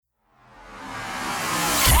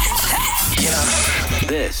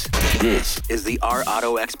This is the Our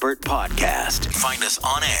Auto Expert Podcast. Find us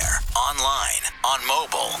on air, online, on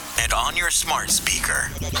mobile, and on your smart speaker.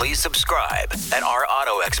 Please subscribe at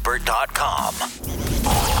ourautoexpert.com.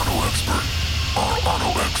 Our Auto Expert. Our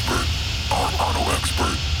Auto Expert. Our Auto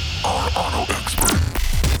Expert. Our Auto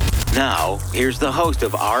Expert. Now, here's the host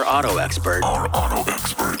of Our Auto Expert, Our Auto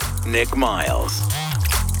Expert. Nick Miles.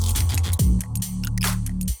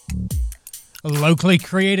 Locally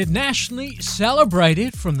created, nationally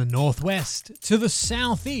celebrated, from the northwest to the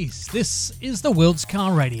southeast. This is the Wills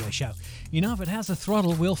Car Radio Show. You know, if it has a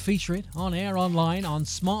throttle, we'll feature it on air, online, on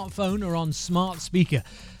smartphone, or on smart speaker.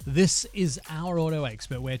 This is Our Auto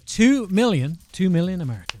Expert, where 2 million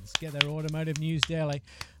Americans get their automotive news daily.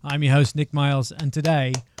 I'm your host, Nick Miles, and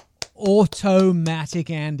today,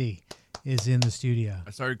 Automatic Andy is in the studio.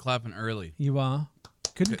 I started clapping early. You are?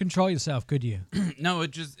 Couldn't control yourself, could you? No,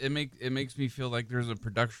 it makes me feel like there's a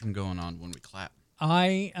production going on when we clap.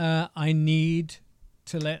 I need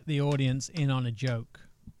to let the audience in on a joke,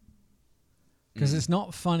 because it's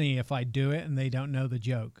not funny if I do it and they don't know the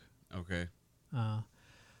joke. Okay.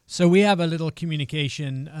 So we have a little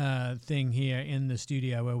communication thing here in the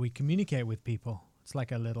studio where we communicate with people. It's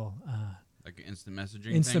like a little Like an instant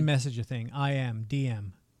messaging instant thing? messenger thing. IM,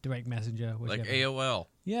 DM, direct messenger. Like whichever. AOL.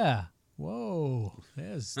 Yeah. Whoa.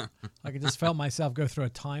 There's. I just felt myself go through a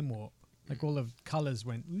time warp. Like all the colors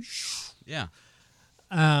went whoosh. Yeah.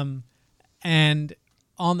 And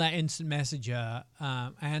on that instant messenger,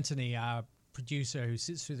 Anthony, our producer who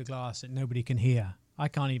sits through the glass that nobody can hear, I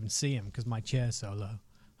can't even see him because my chair's so low.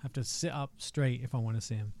 I have to sit up straight if I want to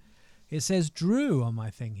see him. It says Drew on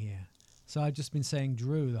my thing here. So I've just been saying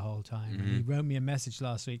Drew the whole time. And he wrote me a message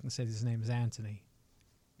last week and said his name is Anthony.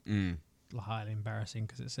 Highly embarrassing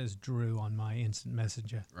because it says Drew on my instant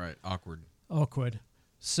messenger. Right. Awkward.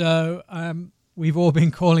 So we've all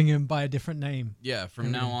been calling him by a different name. Yeah. From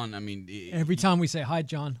now on, I mean, Every time we say, hi,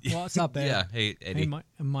 John, what's up there? Yeah. Hey, Eddie. Hey,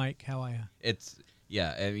 Mike, how are you?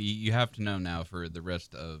 I mean, you have to know now for the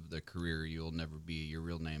rest of the career, you'll never be your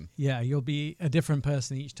real name. Yeah, you'll be a different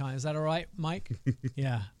person each time. Is that all right, Mike?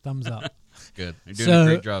 Yeah, thumbs up. Good. You're doing a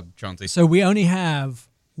great job, Chauncey. So we only have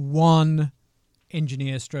one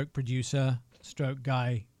engineer stroke producer stroke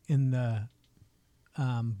guy in the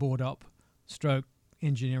board op stroke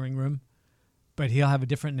engineering room, but he'll have a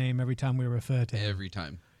different name every time we refer to him. Every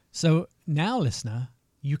time. So now, listener,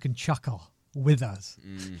 you can chuckle with us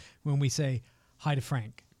when we say hi to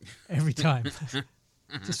Frank every time.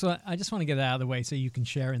 I just want to get it out of the way so you can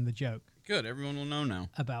share in the joke. Good. Everyone will know now.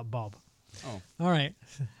 About Bob. Oh. All right.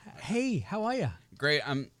 Hey, how are you? Great.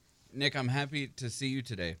 Nick, I'm happy to see you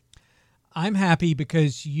today. I'm happy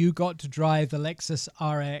because you got to drive the Lexus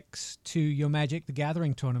RX to your Magic the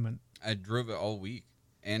Gathering tournament. I drove it all week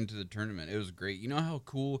and to the tournament. It was great. You know how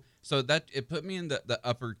cool? So that it put me in the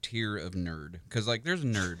upper tier of nerd, because like there's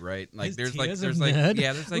nerd, right? Like there's nerd?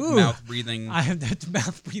 Yeah, there's like Ooh. mouth breathing. I have that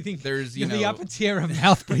mouth breathing. There's You're the upper tier of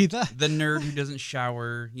mouth breather. The nerd who doesn't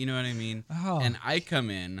shower. You know what I mean? Oh. And I come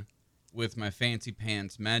in with my fancy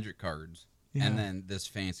pants Magic cards, and then this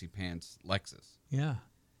fancy pants Lexus. Yeah.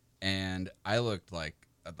 And I looked like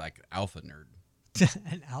an alpha nerd.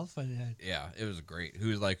 An alpha nerd. Yeah, it was great.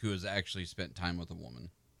 Who has actually spent time with a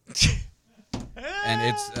woman. And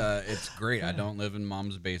it's great. I don't live in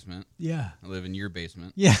mom's basement. Yeah. I live in your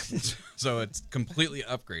basement. Yeah. So it's completely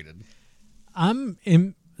upgraded.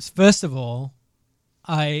 First of all,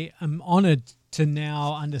 I am honored to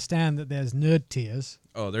now understand that there's nerd tiers.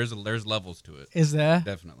 Oh, there's levels to it. Is there?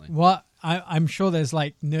 Definitely. What? I'm sure there's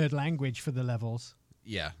like nerd language for the levels.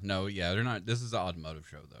 Yeah. No, yeah, they're not. This is an automotive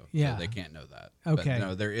show, though. Yeah. So they can't know that. Okay. But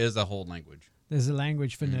no, there is a whole language. There's a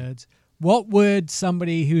language for nerds. What would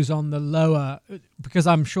somebody who's on the lower, because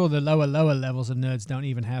I'm sure the lower levels of nerds don't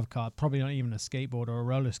even have cars, probably not even a skateboard or a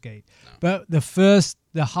roller skate. No. But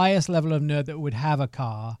the highest level of nerd that would have a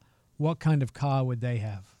car, what kind of car would they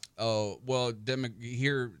have? Oh, well,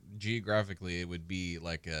 here geographically it would be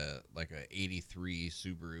like a 83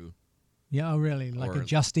 Subaru. Yeah, oh really? Like a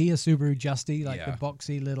Subaru Justy, like the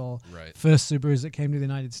boxy little first Subarus that came to the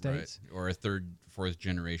United States? Right. Or a fourth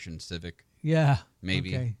generation Civic. Yeah.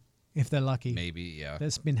 Maybe. Okay. If they're lucky. Maybe, yeah.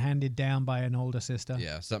 That's been handed down by an older sister.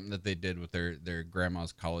 Yeah, something that they did with their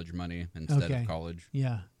grandma's college money instead of college.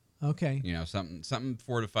 Yeah. Okay. You know, something $4,000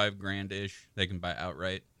 to $5,000-ish they can buy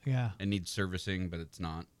outright. Yeah. It needs servicing, but it's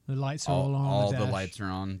not. The lights are all on. All the the lights are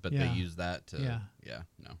on, but they use that to. Yeah. Yeah.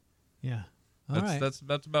 No. Yeah. That's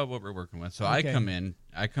about what we're working with. So okay.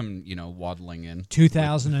 I come, waddling in.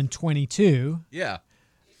 2022. Yeah.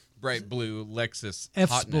 Bright blue Lexus F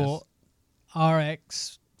Sport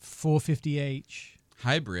RX 450H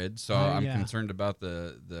hybrid, so Oh, I'm yeah. concerned about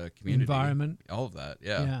the community, Environment. all of that.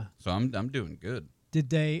 Yeah. Yeah. So I'm doing good.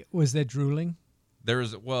 Was there drooling?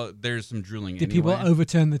 There's some drooling. Did anyway. people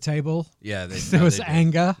overturn the table? Yeah, There was they did.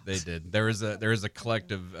 anger. They did. There was a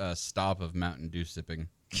collective stop of Mountain Dew sipping.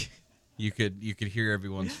 You could hear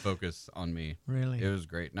everyone's focus on me. Really? It was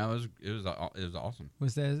great. No, it was awesome.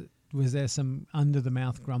 Was there some under the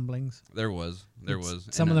mouth grumblings? There was.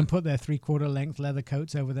 Some of them put their 3/4 length leather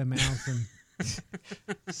coats over their mouth and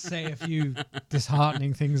say a few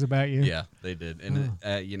disheartening things about you. Yeah, they did. And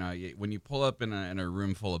when you pull up in a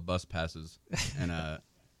room full of bus passes and a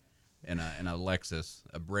Lexus,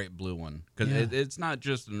 a bright blue one, because Yeah. it's not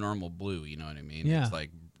just a normal blue. You know what I mean? Yeah. It's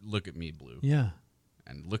like, look at me, blue, Yeah.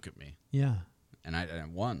 and look at me, Yeah. and I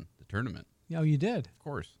won the tournament, Oh, you did. of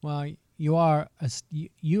course. Well,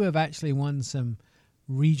 you have actually won some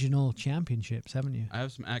regional championships, haven't you? I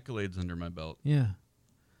have some accolades under my belt. Yeah.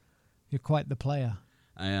 You're quite the player.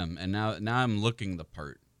 I am, and now I'm looking the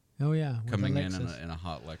part, Oh yeah, with the coming in Lexus. in a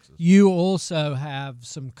hot Lexus. You also have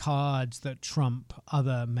some cards that trump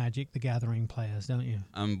other Magic the Gathering players, don't you?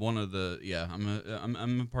 I'm one of the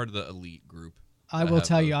I'm a part of the elite group. I will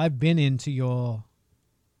tell you, I've been into your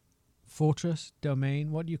fortress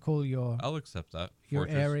domain. What do you call your I'll accept that. your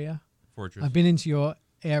Fortress. area? Fortress. I've been into your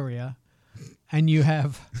area, and you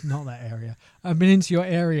have not that area. I've been into your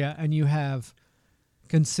area, and you have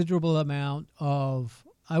considerable amount of.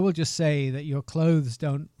 I will just say that your clothes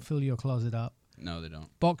don't fill your closet up. No, they don't.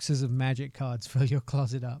 Boxes of Magic cards fill your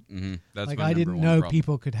closet up. Mm-hmm. That's Like my I number didn't one know problem.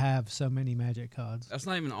 people could have so many Magic cards. That's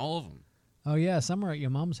not even all of them. Oh yeah, some are at your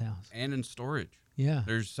mom's house. And in storage. Yeah,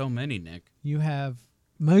 There's so many, Nick. you have.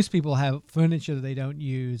 Most people have furniture that they don't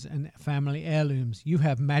use and family heirlooms. You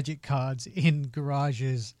have Magic cards in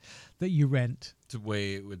garages that you rent. It's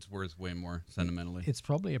worth way more sentimentally. It's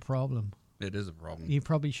probably a problem. It is a problem. You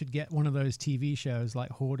probably should get one of those TV shows like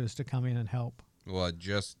Hoarders to come in and help. Well, I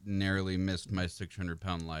just narrowly missed my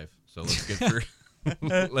 600-pound life. So let's get through.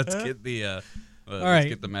 let's get the. All let's right,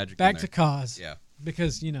 get the magic. back in to there. cars. Yeah.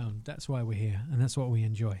 Because, that's why we're here, and that's what we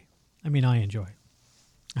enjoy. I mean, I enjoy.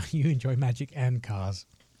 You enjoy Magic and cars.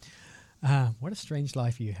 What a strange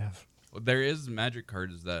life you have. Well, there is magic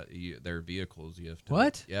cards that they're vehicles. You have to.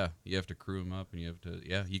 What? Yeah, you have to crew them up, and you have to.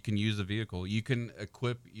 Yeah, you can use a vehicle. You can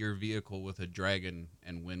equip your vehicle with a dragon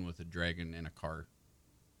and win with a dragon in a car.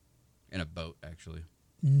 In a boat, actually.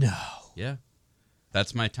 No. Yeah,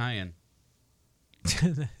 that's my tie-in.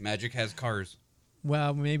 Magic has cars.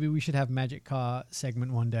 Well, maybe we should have Magic car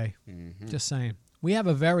segment one day. Mm-hmm. Just saying. We have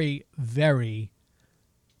a very, very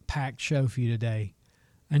packed show for you today.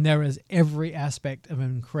 And there is every aspect of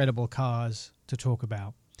incredible cars to talk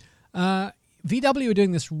about. VW are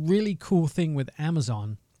doing this really cool thing with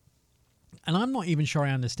Amazon. And I'm not even sure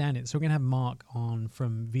I understand it. So we're going to have Mark on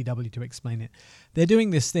from VW to explain it. They're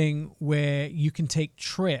doing this thing where you can take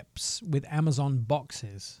trips with Amazon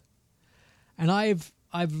boxes. And I've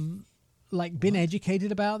been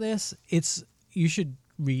educated about this. You should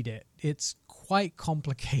read it. It's quite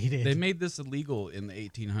complicated. They made this illegal in the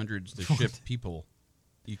 1800s to ship people.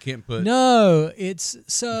 You can't put. No, it's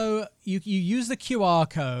so you use the QR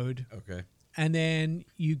code Okay. and then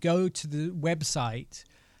you go to the website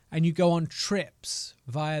and you go on trips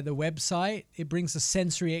via the website. It brings a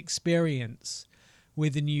sensory experience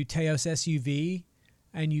with the new Teos SUV,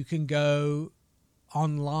 and you can go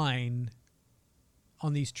online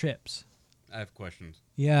on these trips. I have questions.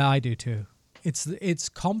 Yeah, I do too. It's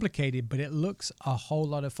complicated, but it looks a whole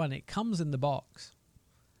lot of fun. It comes in the box.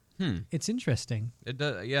 It's interesting. It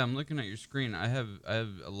does. Yeah, I'm looking at your screen. I have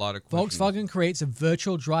a lot of questions. Volkswagen creates a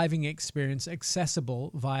virtual driving experience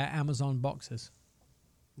accessible via Amazon boxes.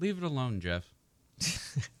 Leave it alone, Jeff.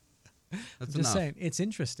 That's Just enough. saying, it's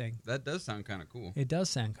interesting. That does sound kind of cool. It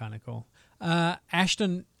does sound kind of cool.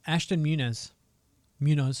 Ashton Munoz,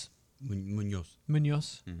 Munoz.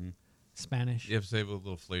 Spanish. You have to say it with a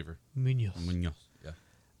little flavor. Munoz. Munoz.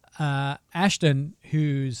 Yeah. Ashton,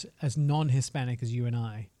 who's as non-Hispanic as you and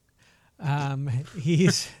I,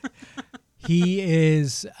 he's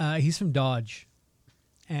from Dodge,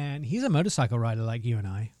 and he's a motorcycle rider like you and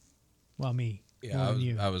I. Well, me. Yeah, more than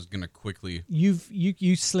you. I was gonna quickly You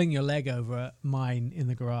sling your leg over mine in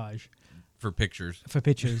the garage for pictures. for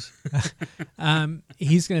pictures.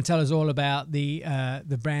 He's going to tell us all about the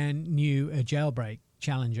brand new jailbreak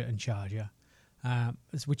Challenger and Charger,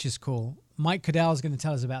 which is cool. Mike Cadell is going to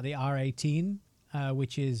tell us about the R18,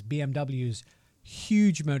 which is BMW's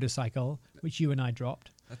huge motorcycle, which you and I dropped.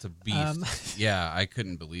 That's a beast. Yeah, I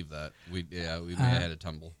couldn't believe that. We may have had a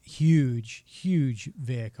tumble. Huge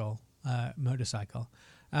vehicle, motorcycle.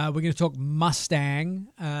 We're going to talk Mustang.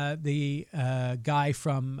 The guy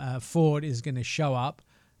from Ford is going to show up,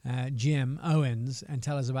 Jim Owens, and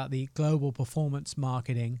tell us about the global performance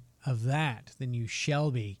marketing of that, the new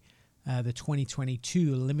Shelby, the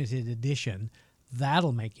 2022 limited edition.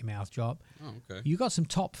 That'll make your mouth drop. Oh, okay. You got some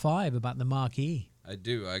top 5 about the Mach-E. I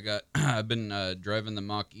do. I've been driving the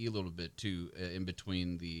Mach-E a little bit too, in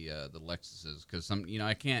between the Lexuses, because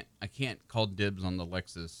I can't call dibs on the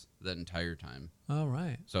Lexus that entire time. All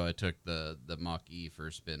right. So I took the Mach-E for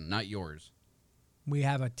a spin. Not yours. We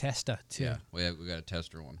have a tester too. Yeah, we got a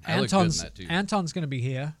tester one. I look good in that too. Anton's going to be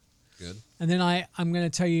here. Good. And then I'm going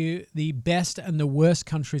to tell you the best and the worst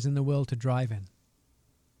countries in the world to drive in.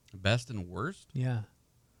 Best and worst? Yeah.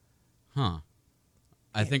 Huh.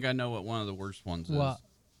 I think I know what one of the worst ones What? is.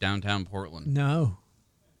 Downtown Portland. No.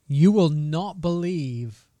 You will not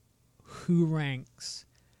believe who ranks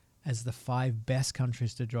as the 5 best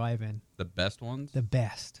countries to drive in. The best ones? The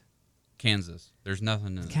best. Kansas. There's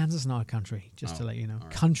nothing in it. Kansas is not a country, just to let you know. all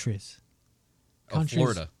right. Countries.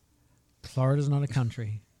 Florida. Florida's not a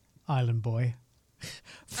country. Island boy.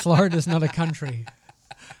 Florida's not a country.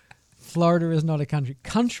 Florida is not a country.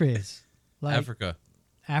 Countries. Like Africa.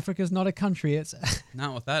 Africa's not a country. It's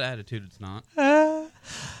Not with that attitude, it's not.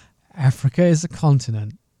 Africa is a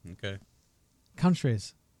continent. Okay.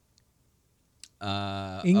 Countries.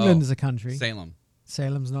 England is a country. Salem.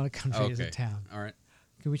 Salem's not a country, it's Okay. a town. All right.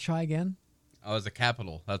 Can we try again? Oh, it's a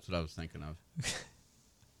capital. That's what I was thinking of.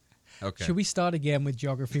 Okay. Should we start again with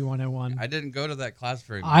Geography 101? I didn't go to that class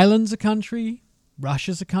very much. Ireland's a country.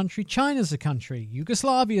 Russia's a country. China's a country.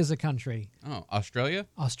 Yugoslavia's a country. Oh, Australia?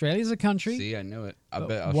 Australia's a country. See, I knew it. I But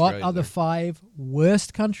bet what Australia's are the there. 5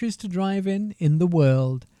 worst countries to drive in the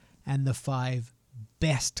world and the 5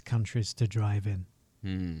 best countries to drive in?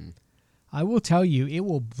 I will tell you, it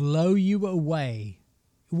will blow you away.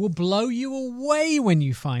 It will blow you away when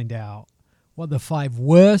you find out what the 5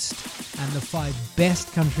 worst and the 5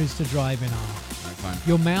 best countries to drive in are. All right, fine.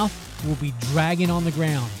 Your mouth will be dragging on the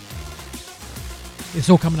ground. It's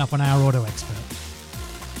all coming up on Our Auto Expert.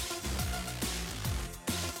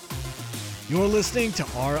 You're listening to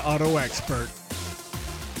Our Auto Expert.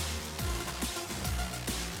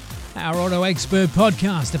 Our Auto Expert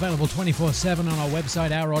podcast, available 24/7 on our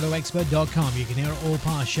website, ourautoexpert.com. You can hear all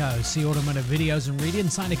past shows, see automotive videos, and read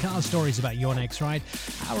insider car stories about your next ride.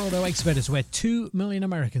 Our Auto Expert is where 2 million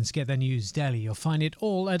Americans get their news daily. You'll find it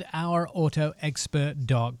all at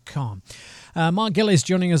ourautoexpert.com. Mark Gill is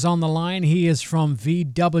joining us on the line. He is from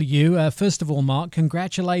VW. First of all, Mark,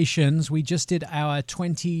 congratulations. We just did our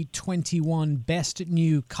 2021 Best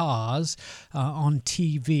New Cars on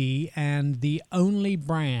TV, and the only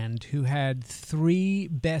brand who had 3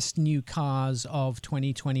 Best New Cars of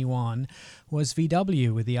 2021 was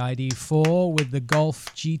VW, with the ID4, with the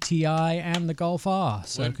Golf GTI, and the Golf R.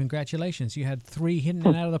 So congratulations. You had 3 hitting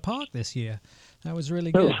it out of the park this year. That was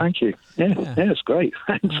really good. Oh, thank you. Yeah, it's great.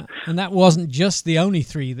 Thanks. And that wasn't just the only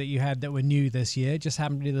 3 that you had that were new this year. It just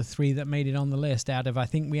happened to be the 3 that made it on the list out of, I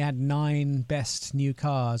think we had 9 best new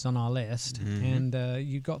cars on our list, and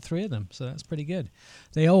you got 3 of them, so that's pretty good.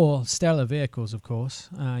 They are all stellar vehicles, of course.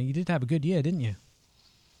 You did have a good year, didn't you?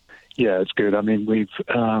 Yeah, it's good. I mean, we've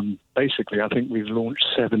basically, I think we've launched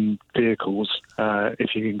 7 vehicles,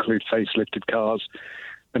 if you include facelifted cars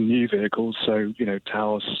and new vehicles. So,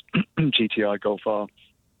 Taos, GTI, Golf R,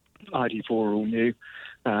 ID4 are all new.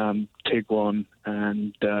 Tiguan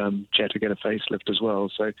and Jetta get a facelift as well.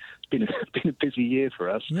 So it's been a busy year for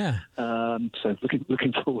us. Yeah. So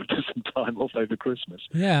looking forward to some time off over Christmas.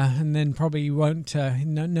 Yeah, and then probably you won't,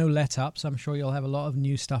 no let-ups. I'm sure you'll have a lot of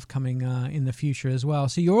new stuff coming in the future as well.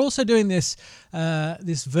 So you're also doing this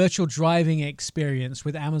virtual driving experience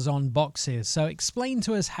with Amazon Boxes. So explain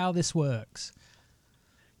to us how this works.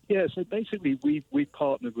 Yeah, so basically we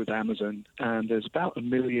partnered with Amazon, and there's about 1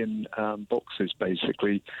 million boxes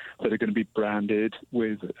basically that are going to be branded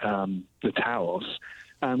with the Taos.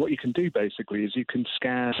 And what you can do basically is you can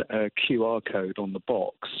scan a QR code on the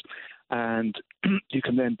box, and you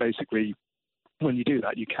can then basically, when you do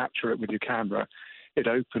that, you capture it with your camera. It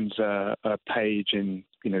opens a page in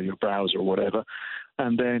your browser or whatever,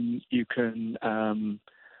 and then you can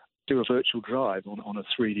do a virtual drive on a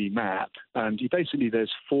 3D map, and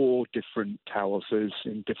there's 4 different Taoses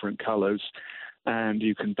in different colors, and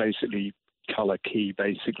you can basically color key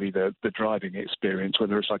the driving experience,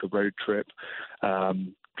 whether it's like a road trip,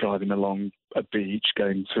 driving along a beach,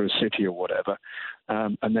 going through a city or whatever,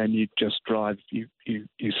 and then you just drive, you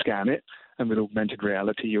scan it, and with augmented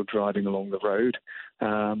reality you're driving along the road,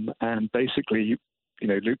 and basically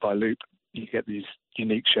loop by loop you get these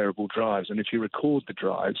unique shareable drives, and if you record the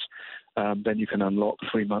drives, then you can unlock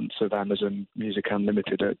 3 months of Amazon Music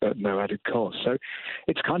Unlimited at no added cost. So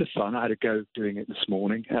it's kind of fun. I had a go doing it this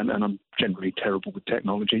morning, and I'm generally terrible with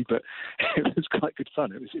technology, but it was quite good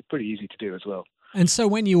fun. It was pretty easy to do as well. And so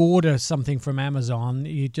when you order something from Amazon,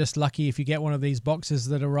 you're just lucky if you get one of these boxes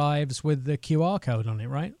that arrives with the QR code on it,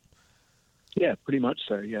 right? Yeah, pretty much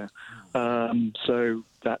so, yeah. So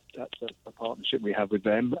that's a partnership we have with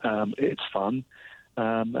them. It's fun.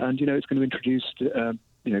 And, you know, it's going to introduce,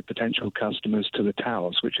 potential customers to the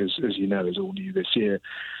Taos, which, is, as you know, is all new this year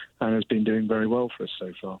and has been doing very well for us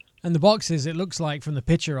so far. And the boxes, it looks like from the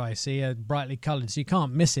picture I see, are brightly coloured, so you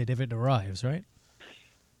can't miss it if it arrives, right?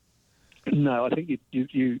 No, I think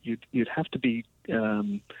you'd have to be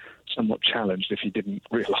somewhat challenged if you didn't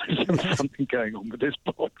realise there was something going on with this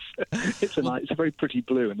box. It's a very pretty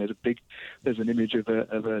blue, and there's an image of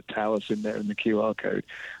a Taos in there in the QR code.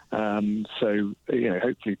 So you know,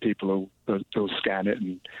 hopefully people will scan it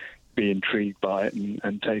and be intrigued by it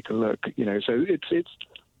and take a look. You know, so it's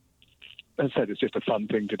as I said, it's just a fun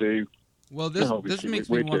thing to do. Well, this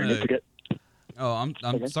makes me want to get. Oh, I'm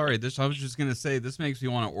okay. Sorry. I was just gonna say, this makes me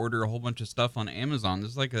want to order a whole bunch of stuff on Amazon.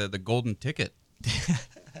 This is like the golden ticket.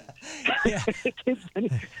 Yeah. The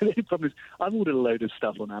only problem is I've ordered a load of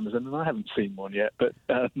stuff on Amazon and I haven't seen one yet. But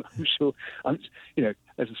I'm sure, as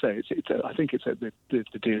I say, I think it's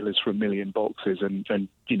the deal is for 1 million boxes, and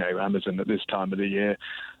you know, Amazon at this time of the year,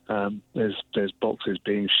 there's boxes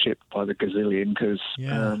being shipped by the gazillion because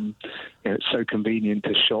it's so convenient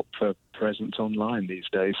to shop for presents online these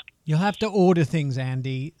days. You'll have to order things,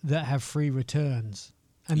 Andy, that have free returns.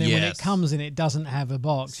 And then when it comes and it doesn't have a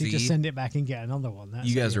box, you just send it back and get another one. That's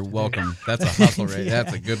you guys are welcome. That's a hustle, right? Yeah.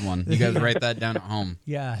 That's a good one. You guys write that down at home.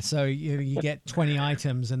 Yeah, so you get 20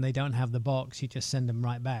 items and they don't have the box, you just send them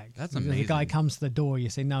right back. That's If amazing. the guy comes to the door, you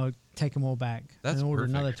say, no, take them all back. That's and order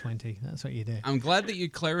perfect. another 20. That's what you do. I'm glad that you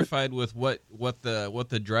clarified with what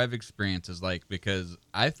the drive experience is like, because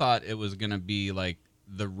I thought it was gonna be like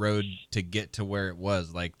the road to get to where it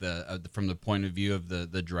was, like from the point of view of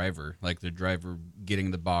the driver, like the driver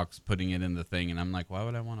getting the box, putting it in the thing, and I'm like, why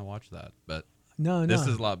would I want to watch that? But No. this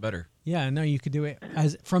is a lot better. Yeah, no, you could do it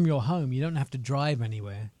as from your home. You don't have to drive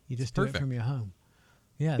anywhere. You just do it from your home.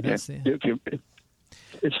 Yeah, that's it.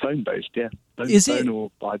 It's phone-based, yeah. Is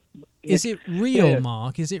it real, Yeah.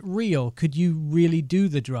 Mark? Is it real? Could you really do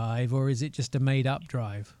the drive, or is it just a made-up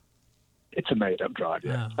drive? It's a made-up drive,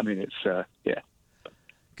 yeah. Oh. I mean, it's, yeah.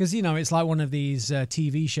 Because, you know, it's like one of these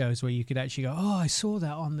TV shows where you could actually go, oh, I saw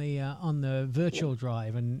that on the virtual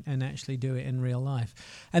drive and actually do it in real life.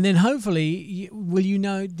 And then hopefully,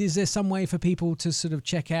 is there some way for people to sort of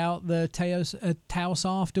check out the Taos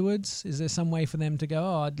afterwards? Is there some way for them to go,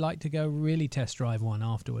 oh, I'd like to go really test drive one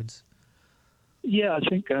afterwards? Yeah, I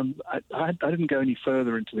think I didn't go any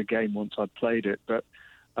further into the game once I'd played it, but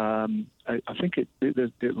I think it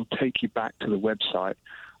will take you back to the website.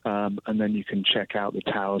 And then you can check out the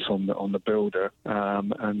Taos on the builder,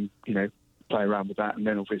 and you know, play around with that. And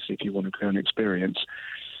then obviously, if you want to go and experience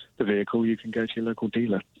the vehicle, you can go to your local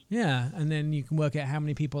dealer. Yeah, and then you can work out how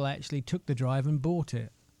many people actually took the drive and bought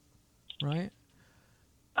it, right?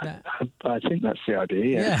 I think that's the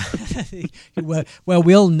idea. Yeah. Well,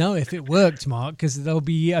 we'll know if it worked, Mark, because there'll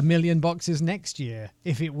be 1 million boxes next year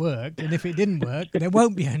if it worked, and if it didn't work, there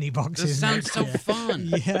won't be any boxes. This sounds next so year.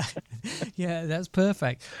 fun. Yeah, that's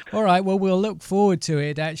perfect. All right, well, we'll look forward to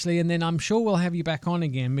it actually, and then I'm sure we'll have you back on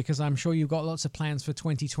again because I'm sure you've got lots of plans for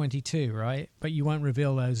 2022, right? But you won't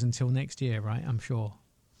reveal those until next year, right? I'm sure.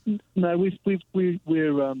 No, we're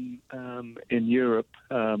in Europe.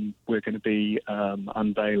 We're going to be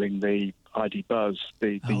unveiling the ID Buzz.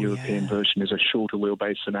 The European version is a shorter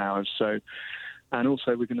wheelbase than ours. So, and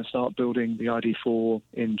also we're going to start building the ID4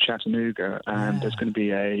 in Chattanooga, and there's going to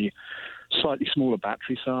be a slightly smaller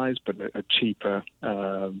battery size, but a cheaper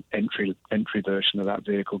entry version of that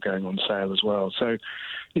vehicle going on sale as well. So,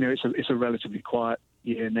 you know, it's a relatively quiet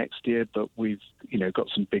year next year, but we've got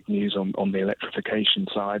some big news on the electrification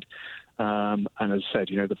side, and as I said,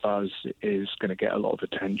 the Buzz is going to get a lot of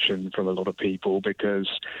attention from a lot of people because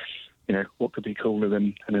what could be cooler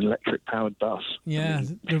than an electric powered bus? Yeah,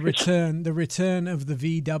 the return of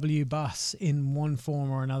the VW bus in one form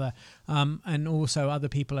or another, and also other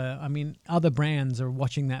people other brands are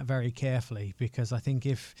watching that very carefully because I think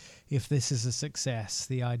if this is a success,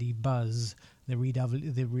 the ID Buzz, the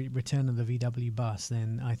return of the VW bus,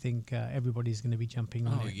 then I think everybody's going to be jumping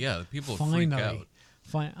on it. Oh yeah, people Finally, freak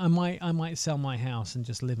out. I might sell my house and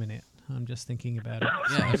just live in it. I'm just thinking about it.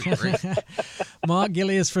 Yeah, that'd be great. Mark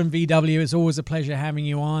Gillies from VW, it's always a pleasure having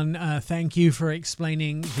you on. Thank you for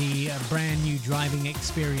explaining the brand new driving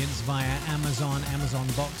experience via Amazon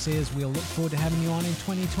boxes. We'll look forward to having you on in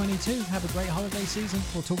 2022. Have a great holiday season.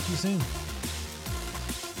 We'll talk to you soon.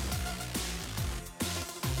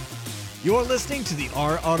 You're listening to the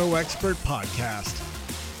Our Auto Expert podcast.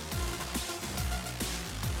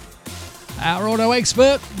 Our Auto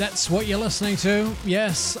Expert, that's what you're listening to.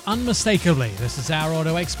 Yes, unmistakably, this is Our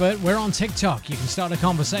Auto Expert. We're on TikTok. You can start a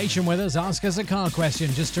conversation with us, ask us a car question,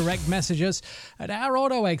 just direct messages at Our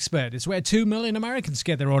Auto Expert. It's where 2 million Americans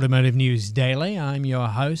get their automotive news daily. I'm your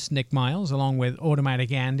host, Nick Miles, along with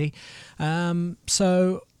Automatic Andy.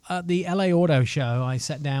 So at the LA Auto Show, I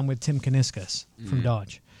sat down with Tim Kuniskis from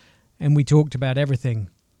Dodge, and we talked about everything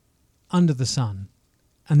under the sun.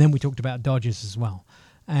 And then we talked about Dodges as well.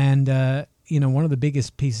 And, one of the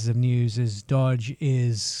biggest pieces of news is Dodge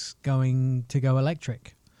is going to go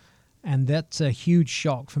electric. And that's a huge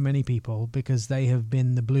shock for many people because they have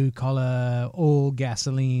been the blue-collar,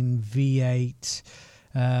 all-gasoline V8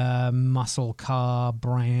 muscle car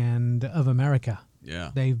brand of America.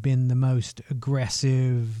 Yeah. They've been the most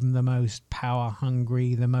aggressive, the most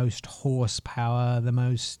power-hungry, the most horsepower, the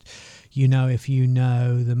most,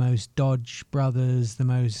 the most Dodge Brothers, the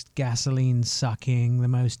most gasoline-sucking, the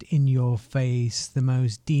most in-your-face, the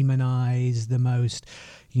most demonized, the most,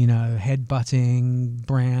 head-butting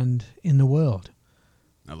brand in the world.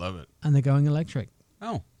 I love it. And they're going electric.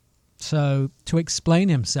 Oh. So to explain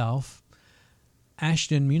himself,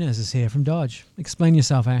 Ashton Muniz is here from Dodge. Explain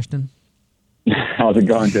yourself, Ashton. How's it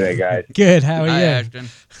going today, guys? Good. How are Hi, you?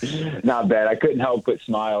 Ashton. Not bad. I couldn't help but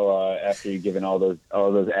smile after you giving all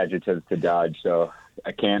those adjectives to Dodge. So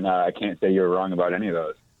I can't say you were wrong about any of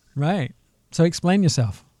those. Right. So explain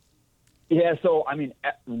yourself. Yeah. So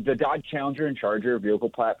the Dodge Challenger and Charger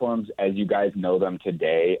vehicle platforms, as you guys know them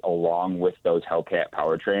today, along with those Hellcat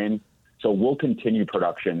powertrains. So we'll continue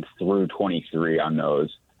production through 23 on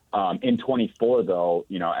those. In 24, though,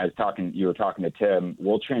 you were talking to Tim,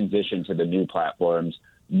 we'll transition to the new platforms,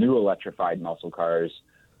 new electrified muscle cars.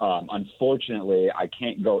 Unfortunately, I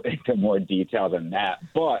can't go into more detail than that,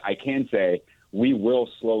 but I can say we will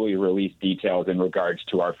slowly release details in regards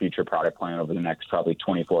to our future product plan over the next probably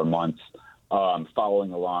 24 months,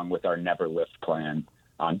 following along with our Never Lift plan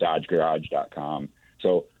on DodgeGarage.com.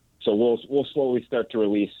 So we'll slowly start to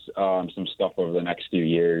release some stuff over the next few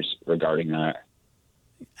years regarding that.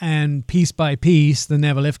 And piece by piece, the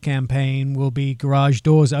Never Lift campaign will be garage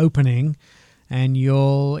doors opening, and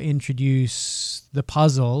you'll introduce the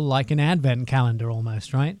puzzle like an advent calendar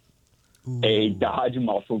almost, right? Ooh. A Dodge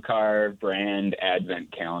muscle car brand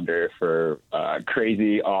advent calendar for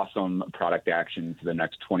crazy, awesome product action for the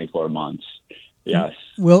next 24 months. Yes.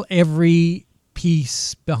 Will every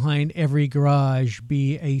piece behind every garage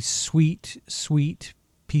be a sweet, sweet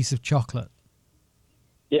piece of chocolate?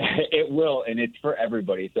 Yeah, it will, and it's for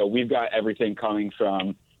everybody. So we've got everything coming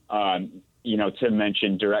from, Tim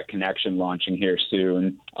mentioned Direct Connection launching here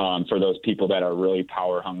soon for those people that are really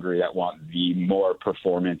power hungry, that want the more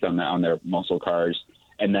performance on their muscle cars.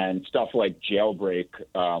 And then stuff like Jailbreak,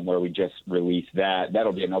 where we just released that.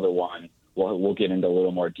 That'll be another one. We'll get into a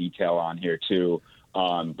little more detail on here too.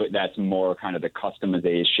 But that's more kind of the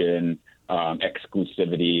customization,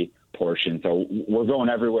 exclusivity portion. So we're going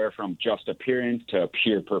everywhere from just appearance to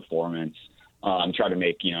pure performance. Try to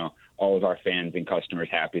make, all of our fans and customers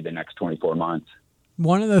happy the next 24 months.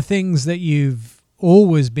 One of the things that you've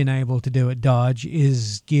always been able to do at Dodge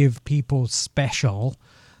is give people special,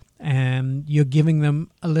 and you're giving them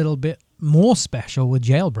a little bit more special with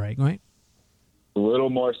Jailbreak, right? A little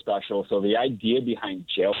more special. So the idea behind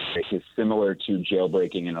Jailbreak is similar to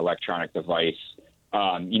jailbreaking an electronic device.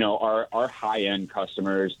 Our high-end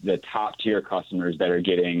customers, the top-tier customers that are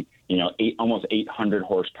getting, almost 800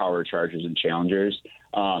 horsepower Chargers and Challengers,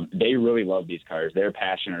 they really love these cars. They're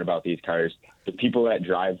passionate about these cars. The people that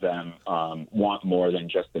drive them want more than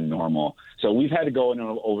just the normal. So we've had to go in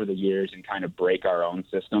over the years and kind of break our own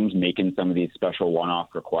systems, making some of these special one-off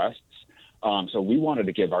requests. So we wanted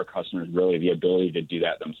to give our customers really the ability to do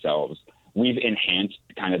that themselves. We've enhanced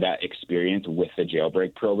kind of that experience with the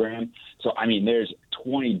Jailbreak program. So, there's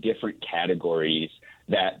 20 different categories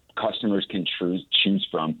that customers can choose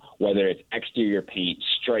from, whether it's exterior paint,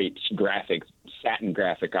 stripes, graphics, satin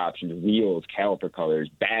graphic options, wheels, caliper colors,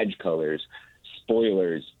 badge colors,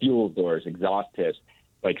 spoilers, fuel doors, exhaust tips,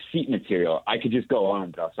 like seat material. I could just go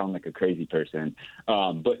on, but I'll sound like a crazy person.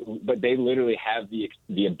 But they literally have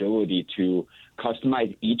the ability to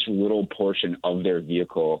customize each little portion of their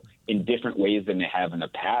vehicle in different ways than they have in the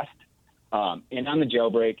past. And on the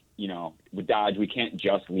Jailbreak, with Dodge, we can't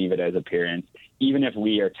just leave it as appearance. even if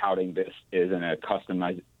we are touting this as in a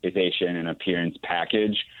customization and appearance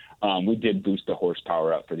package, we did boost the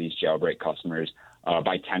horsepower up for these Jailbreak customers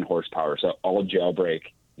by 10 horsepower. So all Jailbreak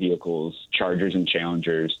vehicles, Chargers and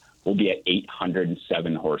Challengers, will be at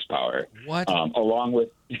 807 horsepower. What? Along with,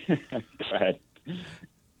 go ahead.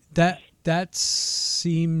 That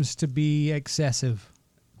seems to be excessive.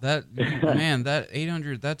 That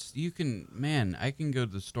 800. I can go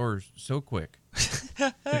to the store so quick.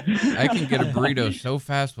 I can get a burrito so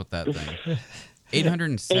fast with that thing.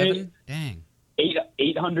 807. Dang.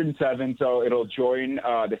 807, so it'll join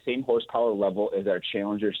the same horsepower level as our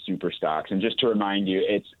Challenger Super Stocks. And just to remind you,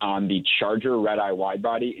 it's on the Charger Red Eye wide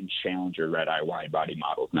body and Challenger Red Eye wide body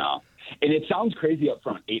models now. And it sounds crazy up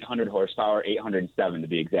front, 800 horsepower, 807 to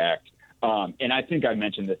be exact. And I think I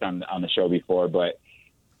mentioned this on the show before, but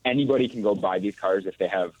anybody can go buy these cars if they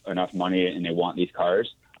have enough money and they want these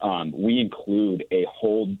cars. We include a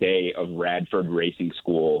whole day of Radford Racing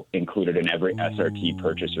School included in every SRT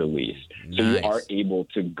purchase or lease. So Nice. you are able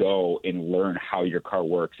to go and learn how your car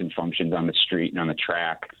works and functions on the street and on the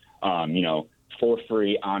track, for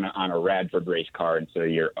free on a Radford race car instead of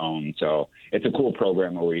your own. So it's a cool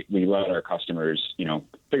program where we let our customers,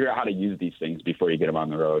 figure out how to use these things before you get them on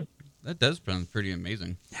the road. That does sound pretty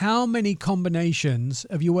amazing. How many combinations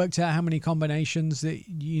have you worked out? How many combinations that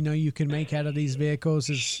you can make out of these vehicles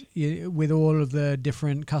with all of the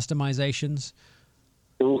different customizations?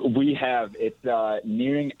 We have. It's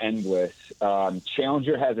nearing endless.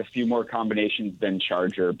 Challenger has a few more combinations than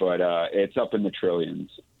Charger, but it's up in the trillions.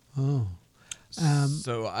 Oh,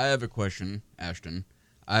 So I have a question, Ashton.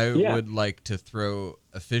 I would like to throw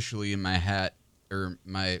officially in my hat, or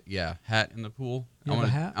my hat in the pool. You have a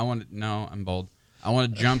hat? No, I'm bald. I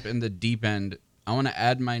want to jump in the deep end. I want to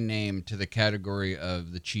add my name to the category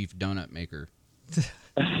of the chief donut maker.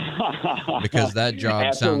 Because that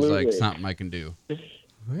job sounds like Absolutely. something I can do.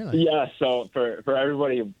 really? Yeah, so for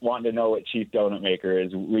everybody wanting to know what Chief Donut Maker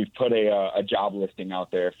is, we've put a job listing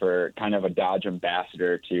out there for kind of a Dodge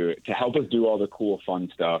ambassador to help us do all the cool, fun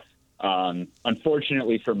stuff.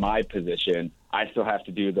 Unfortunately for my position, I still have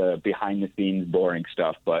to do the behind-the-scenes boring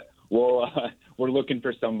stuff, but we're looking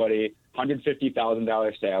for somebody,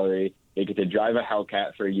 $150,000 salary. They get to drive a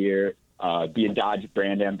Hellcat for a year, be a Dodge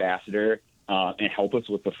brand ambassador, and help us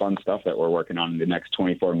with the fun stuff that we're working on in the next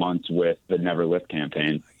 24 months with the Never Lift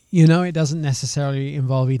campaign. It doesn't necessarily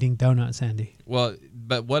involve eating donuts, Andy. Well,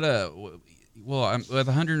 but with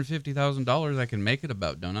 $150,000, I can make it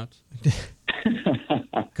about donuts.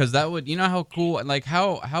 Because that would, how cool, like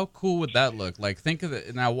how cool would that look? Like, think of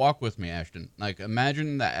it. Now, walk with me, Ashton. Like,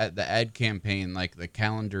 imagine the ad campaign, like the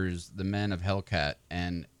calendars, the men of Hellcat,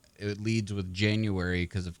 and it leads with January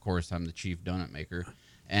because, of course, I'm the chief donut maker,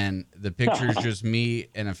 and the picture's just me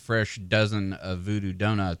and a fresh dozen of Voodoo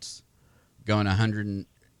Donuts going 807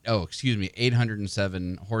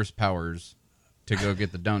 horsepowers to go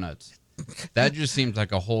get the donuts. That just seems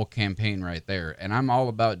like a whole campaign right there, and I'm all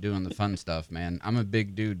about doing the fun stuff, man. I'm a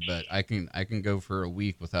big dude, but I can go for a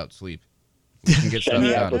week without sleep. We can get stuff Send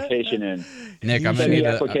the done. application in. Nick, I'm Send gonna the need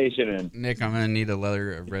application in. Nick, I'm gonna need a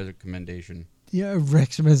letter of recommendation. Yeah,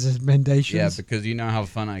 recommendations. Yeah, because you know how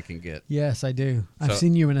fun I can get. Yes, I do. I've So-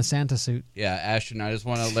 seen you in a Santa suit. Yeah, Ashton, I just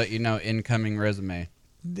want to let you know, incoming resume.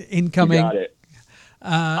 The You incoming. got it.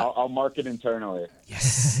 I'll mark it internally.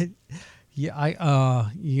 Yes. Yeah,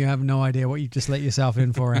 you have no idea what you've just let yourself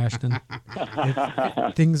in for, Ashton.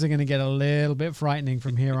 Things are going to get a little bit frightening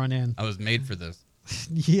from here on in. I was made for this.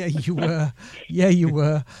 Yeah, you were. Yeah, you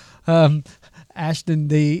were. Ashton,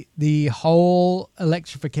 the whole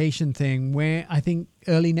electrification thing, where I think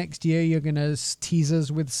early next year you're going to tease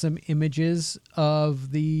us with some images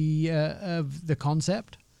of the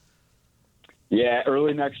concept. Yeah,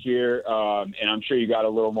 early next year, and I'm sure you got a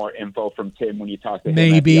little more info from Tim when you talked to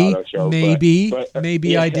him at the auto show. Maybe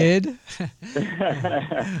yeah. I did.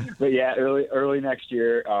 But yeah, early next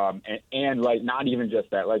year, and like not even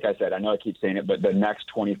just that. Like I said, I know I keep saying it, but the next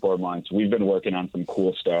 24 months, we've been working on some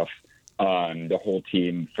cool stuff. The whole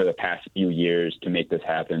team for the past few years to make this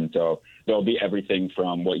happen. So there'll be everything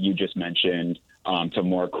from what you just mentioned to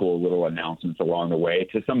more cool little announcements along the way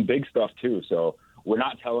to some big stuff too. So we're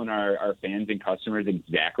not telling our fans and customers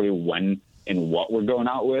exactly when and what we're going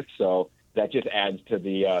out with. So that just adds to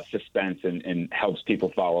the suspense and helps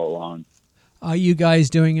people follow along. Are you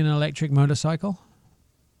guys doing an electric motorcycle?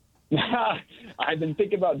 I've been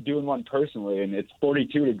thinking about doing one personally, and it's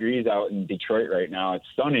 42 degrees out in Detroit right now. It's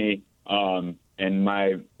sunny. And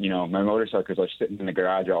my motorcycles are sitting in the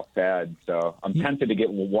garage all sad. So I'm tempted to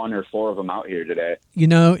get 1 or 4 of them out here today.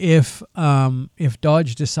 If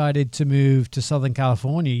Dodge decided to move to Southern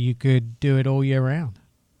California, you could do it all year round.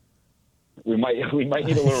 we might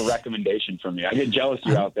need a little recommendation from you. I get jealous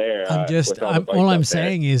you're out there. All I'm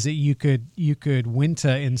saying is that you could winter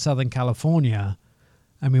in Southern California.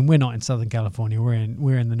 I mean, we're not in Southern California.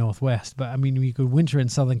 We're in the Northwest. But I mean, we could winter in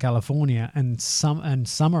Southern California and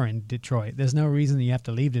summer in Detroit. There's no reason that you have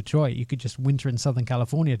to leave Detroit. You could just winter in Southern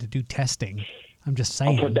California to do testing. I'm just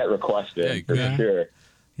saying. I'll put that request in for sure.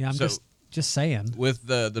 Yeah, I'm just saying. With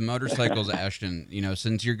the motorcycles, Ashton,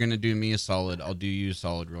 since you're going to do me a solid, I'll do you a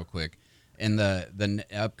solid real quick. In the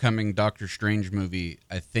upcoming Doctor Strange movie,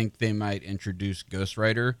 I think they might introduce Ghost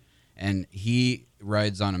Rider, and he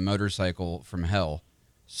rides on a motorcycle from hell.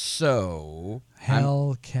 So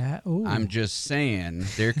Hellcat. I'm just saying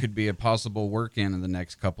there could be a possible work in the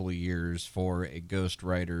next couple of years for a Ghost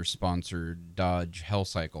Rider sponsored Dodge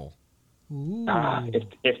Hellcycle.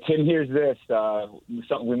 If Tim hears this,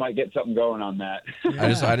 we might get something going on that. Yeah.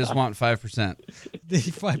 I just want 5%. The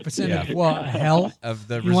 5% of what? Hell? Of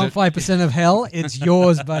the you want 5% of hell? It's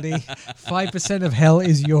yours, buddy. 5% of hell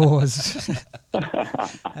is yours.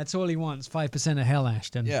 That's all he wants. 5% of hell,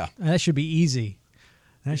 Ashton. Yeah, that should be easy.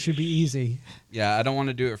 Yeah, I don't want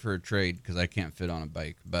to do it for a trade because I can't fit on a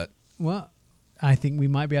bike. But I think we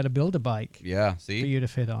might be able to build a bike. Yeah, see, for you to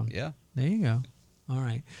fit on. Yeah, there you go. All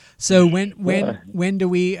right. So when do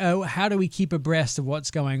we? How do we keep abreast of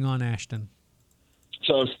what's going on, Ashton?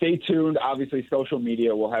 So stay tuned. Obviously, social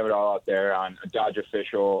media, we'll have it all out there on Dodge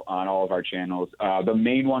Official on all of our channels. The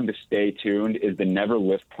main one to stay tuned is the Never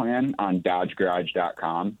Lift plan on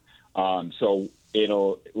DodgeGarage.com. So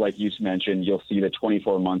it'll, like you mentioned, you'll see the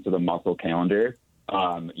 24 months of the muscle calendar.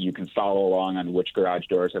 You can follow along on which garage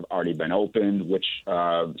doors have already been opened, which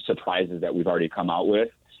surprises that we've already come out with.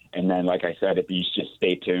 And then, like I said, if you just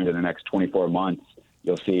stay tuned in the next 24 months,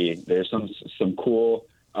 you'll see there's some cool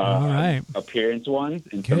appearance ones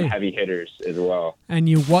and some heavy hitters as well. And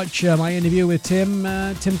you watch my interview with Tim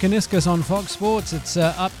Kaniskas on Fox Sports. It's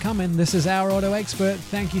upcoming. This is Our Auto Expert.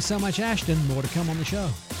 Thank you so much, Ashton. More to come on the show.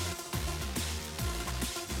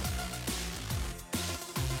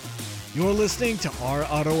 You're listening to Our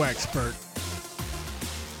Auto Expert.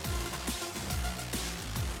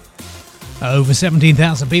 Over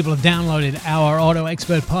 17,000 people have downloaded Our Auto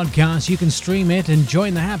Expert podcast. You can stream it and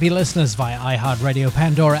join the happy listeners via iHeartRadio,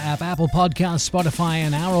 Pandora app, Apple Podcasts, Spotify,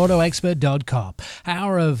 and OurAutoExpert.com.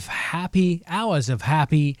 Hours of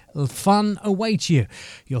happy fun await you.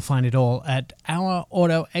 You'll find it all at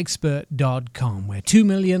OurAutoExpert.com, where 2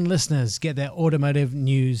 million listeners get their automotive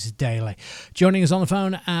news daily. Joining us on the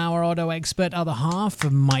phone, our auto expert other half,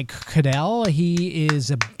 Mike Cadell. He is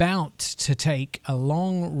about to take a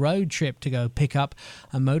long road trip to go pick up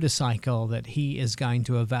a motorcycle that he is going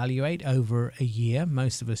to evaluate over a year.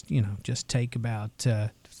 Most of us, just take about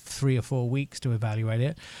 3 or 4 weeks to evaluate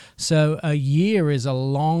it. So a year is a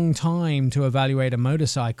long time to evaluate a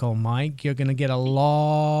motorcycle, Mike. You're going to get a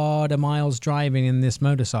lot of miles driving in this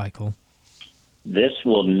motorcycle. This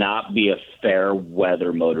will not be a fair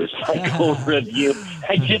weather motorcycle review.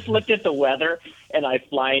 I just looked at the weather, and I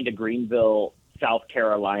fly into Greenville, South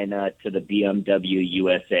Carolina, to the BMW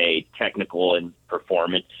USA Technical and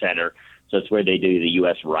Performance Center. So it's where they do the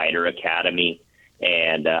U.S. Rider Academy.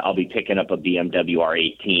 And I'll be picking up a BMW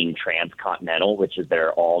R18 Transcontinental, which is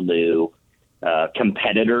their all-new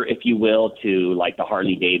competitor, if you will, to like the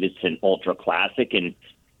Harley-Davidson Ultra Classic. And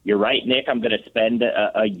you're right, Nick, I'm going to spend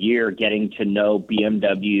a year getting to know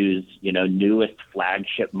BMW's, newest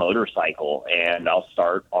flagship motorcycle. And I'll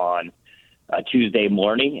start on Tuesday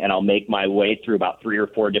morning, and I'll make my way through about 3 or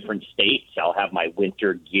 4 different states. I'll have my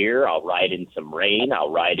winter gear. I'll ride in some rain.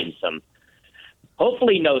 I'll ride in some,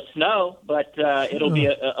 hopefully no snow, but it'll be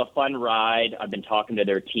a fun ride. I've been talking to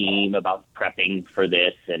their team about prepping for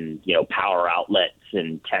this and, power outlets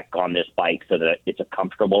and tech on this bike so that it's a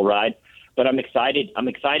comfortable ride. But I'm excited. I'm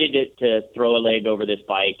excited to throw a leg over this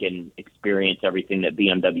bike and experience everything that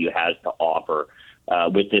BMW has to offer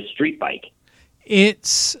with this street bike.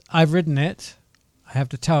 I've ridden it. I have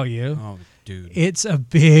to tell you. Oh, dude. It's a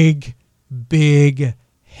big,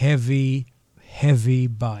 heavy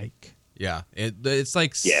bike. Yeah. It's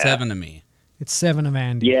like 7 of me. It's 7 of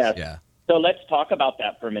Andy. Yeah. So let's talk about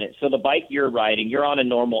that for a minute. So the bike you're riding, you're on a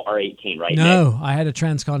normal R18, right? No, Nick? I had a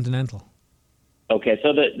Transcontinental. Okay,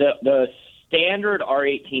 so the standard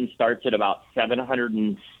R18 starts at about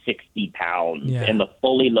 760 pounds, and the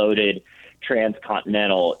fully loaded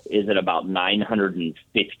Transcontinental is at about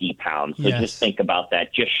 950 pounds. So just think about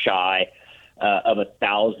that, just shy of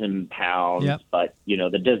 1,000 pounds. Yep. But,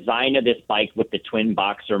 the design of this bike with the twin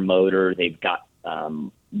boxer motor, they've got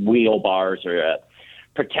wheel bars or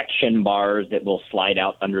protection bars that will slide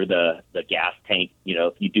out under the gas tank,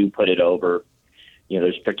 if you do put it over.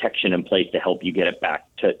 there's protection in place to help you get it back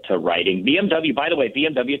to riding. BMW, by the way,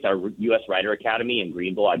 BMW is our U.S. Rider Academy in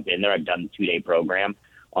Greenville. I've been there. I've done the 2-day program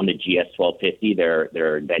on the GS 1250,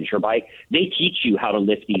 their adventure bike. They teach you how to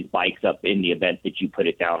lift these bikes up in the event that you put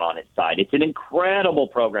it down on its side. It's an incredible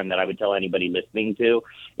program that I would tell anybody listening to.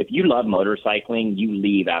 If you love motorcycling, you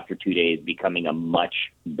leave after 2 days becoming a much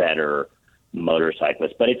better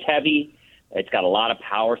motorcyclist. But it's heavy. It's got a lot of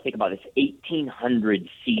power. Think about this, 1,800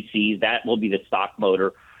 cc's. That will be the stock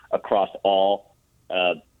motor across all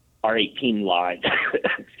R18 lines.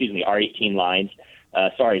 Excuse me, R18 lines.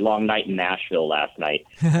 Long night in Nashville last night.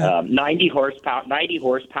 90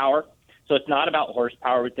 horsepower. So it's not about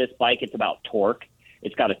horsepower with this bike. It's about torque.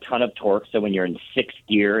 It's got a ton of torque. So when you're in sixth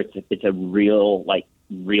gear, it's a real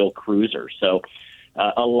cruiser. So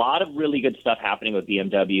a lot of really good stuff happening with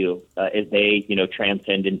BMW as they,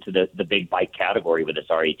 transcend into the big bike category with this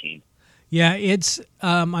R18. Yeah, it's.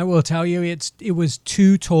 I will tell you, it was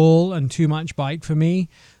too tall and too much bike for me.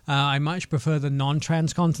 I much prefer the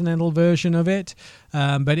non-transcontinental version of it,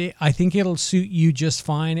 but I think it'll suit you just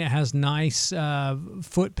fine. It has nice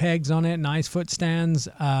foot pegs on it, nice foot stands,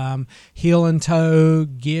 heel and toe,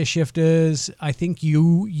 gear shifters. I think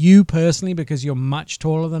you personally, because you're much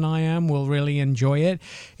taller than I am, will really enjoy it.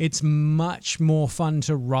 It's much more fun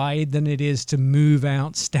to ride than it is to move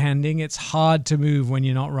out standing. It's hard to move when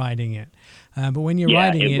you're not riding it, but when you're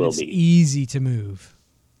riding it, it's easy to move.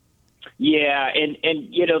 Yeah, and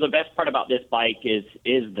the best part about this bike is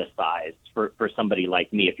the size for somebody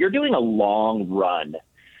like me. If you're doing a long run,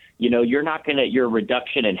 you're not your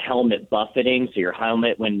reduction in helmet buffeting. So your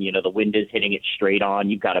helmet, when the wind is hitting it straight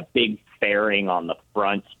on, you've got a big fairing on the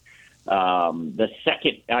front. The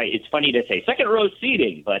second, it's funny to say second row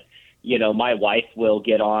seating, but my wife will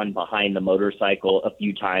get on behind the motorcycle a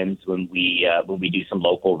few times when we do some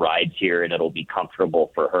local rides here, and it'll be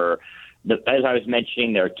comfortable for her. As I was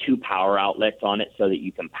mentioning, there are 2 power outlets on it so that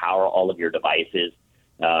you can power all of your devices.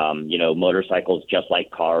 Motorcycles, just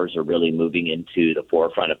like cars, are really moving into the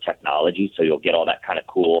forefront of technology, so you'll get all that kind of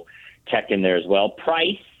cool tech in there as well.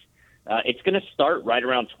 Price, it's going to start right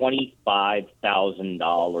around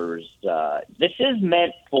 $25,000. This is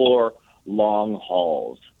meant for long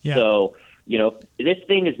hauls. Yeah. So, this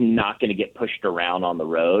thing is not going to get pushed around on the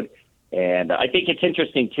road. And I think it's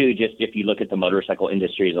interesting, too, just if you look at the motorcycle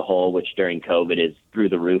industry as a whole, which during COVID is through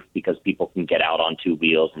the roof because people can get out on 2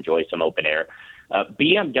 wheels, enjoy some open air.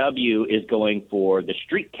 BMW is going for the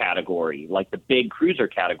street category, like the big cruiser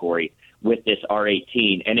category with this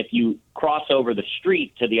R18. And if you cross over the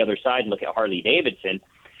street to the other side and look at Harley-Davidson,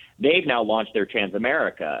 they've now launched their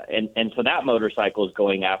Transamerica. And so that motorcycle is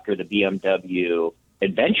going after the BMW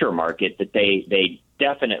adventure market that they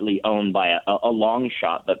definitely own by a long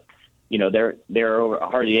shot. But they're over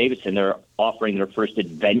at Harley-Davidson. They're offering their first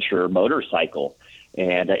adventure motorcycle.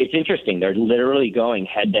 And it's interesting. They're literally going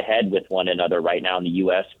head-to-head with one another right now in the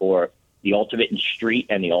U.S. for the ultimate in street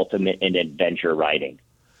and the ultimate in adventure riding.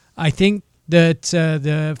 I think that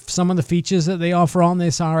some of the features that they offer on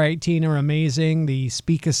this R18 are amazing. The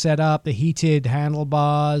speaker setup, the heated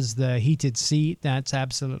handlebars, the heated seat, that's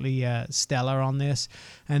absolutely stellar on this.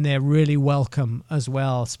 And they're really welcome as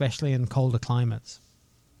well, especially in colder climates.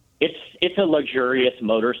 It's a luxurious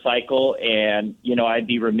motorcycle, and, I'd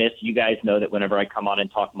be remiss. You guys know that whenever I come on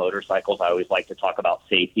and talk motorcycles, I always like to talk about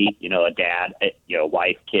safety. A dad,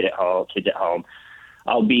 wife, kids at home.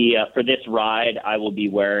 I'll be, for this ride, I will be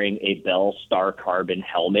wearing a Bell Star carbon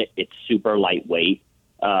helmet. It's super lightweight,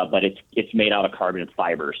 but it's made out of carbon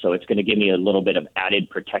fiber, so it's going to give me a little bit of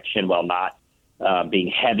added protection while not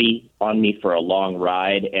being heavy on me for a long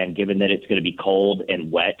ride. And given that it's going to be cold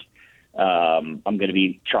and wet, I'm going to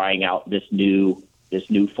be trying out this new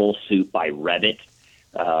full suit by Revit.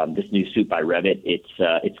 This new suit by Revit,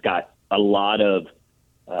 it's got a lot of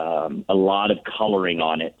coloring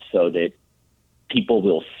on it so that people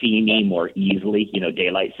will see me more easily.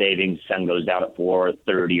 Daylight savings, sun goes down at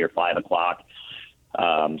 4:30 or 5 o'clock. So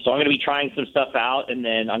I'm going to be trying some stuff out, and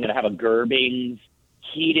then I'm going to have a Gerbings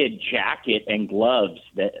heated jacket and gloves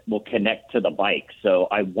that will connect to the bike, so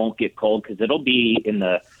I won't get cold because it'll be in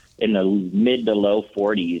the mid to low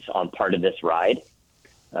 40s on part of this ride.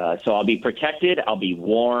 So I'll be protected, I'll be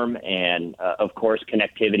warm, and of course,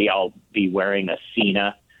 connectivity. I'll be wearing a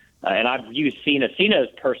Sena. And I've used Sena. Sena is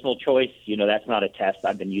personal choice. That's not a test.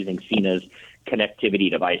 I've been using Sena's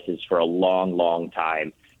connectivity devices for a long, long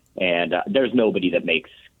time. And there's nobody that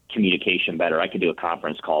makes communication better. I could do a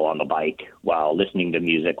conference call on the bike while listening to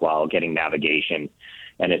music, while getting navigation,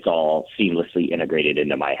 and it's all seamlessly integrated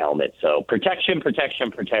into my helmet. So protection.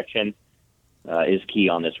 is key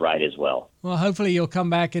on this ride as well. Well, hopefully you'll come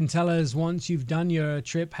back and tell us once you've done your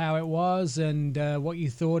trip how it was and what you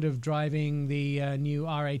thought of driving the new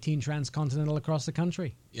R18 Transcontinental across the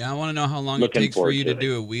country. Yeah, I want to know how long Looking it takes for forward you to to it.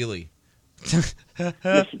 do a wheelie.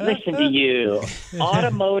 Listen to you,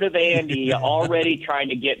 Automotive Andy, already trying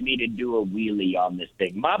to get me to do a wheelie on this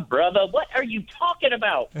thing. My brother, what are you talking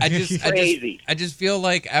about? Crazy. I just feel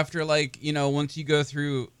like after once you go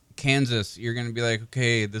through Kansas, you're gonna be like,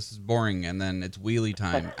 okay, this is boring, and then it's wheelie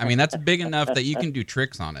time. I mean, that's big enough that you can do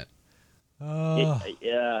tricks on it. Anyone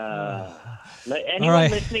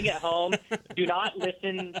right. listening at home, do not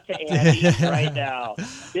listen to Andy right now.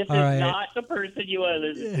 This is right. not the person you want to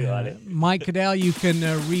listen to on it. Mike Cadell, you can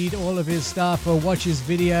read all of his stuff or watch his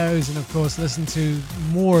videos and, of course, listen to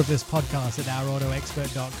more of this podcast at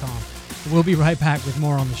ourautoexpert.com. We'll be right back with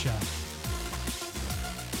more on the show.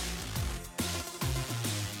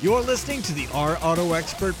 You're listening to the Our Auto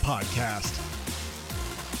Expert podcast.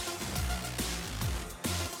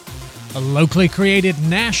 A locally created,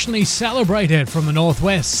 nationally celebrated from the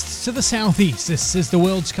Northwest to the Southeast. This is the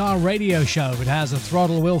World's Car Radio Show. It has a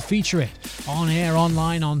throttle wheel feature it. On air,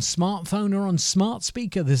 online, on smartphone, or on smart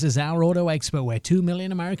speaker. This is Our Auto Expert, where 2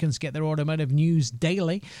 million Americans get their automotive news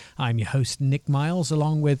daily. I'm your host, Nick Miles,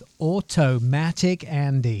 along with Automatic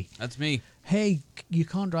Andy. That's me. Hey, you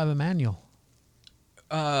can't drive a manual.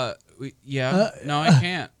 No, I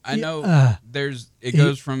can't. I know it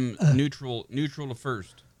goes from neutral to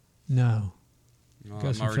first. No. Well, It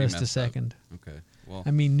goes I'm from already first to messed up. second. Okay. Well,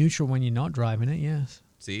 I mean, neutral when you're not driving it, yes.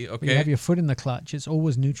 see, When you have okay. your foot in the clutch, it's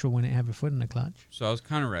always neutral when you have your foot in the clutch. So I was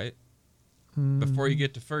kind of right. Before you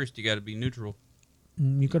get to first, you got to be neutral.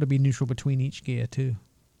 You've got to be neutral between each gear, too.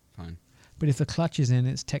 Fine. But if the clutch is in,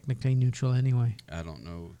 it's technically neutral anyway. I don't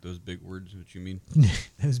know those big words. What you mean?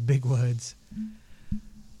 Those big words.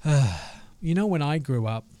 When I grew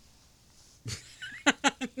up,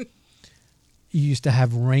 you used to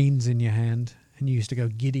have reins in your hand and you used to go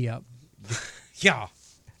giddy up. Yeah.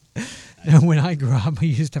 And when I grew up, you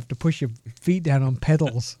used to have to push your feet down on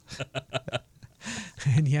pedals.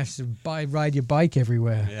 And you have to ride your bike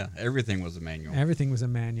everywhere. Yeah. Everything was a manual. Everything was a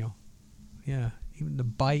manual. Yeah. Even the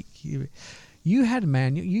bike. You had a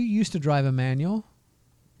manual. You used to drive a manual.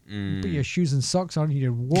 Put your shoes and socks on and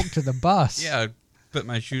you'd walk to the bus. Yeah. I'd put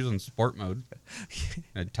my shoes on sport mode.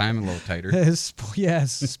 I'd time a little tighter.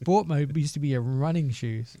 Sport mode used to be your running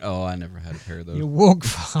shoes. Oh, I never had a pair of those. You walk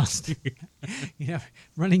fast.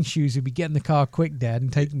 Running shoes would be get in the car quick, Dad,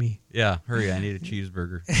 and take me. Yeah. Hurry. I need a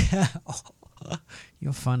cheeseburger.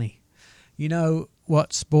 You're funny. You know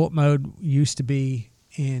what sport mode used to be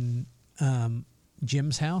in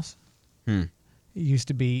Jim's house? It used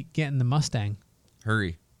to be getting the Mustang.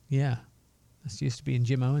 Hurry. Yeah. This used to be in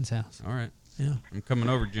Jim Owen's house. All right. Yeah. I'm coming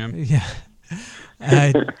over, Jim. Yeah.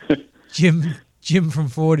 Jim from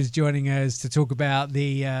Ford is joining us to talk about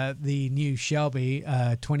the new Shelby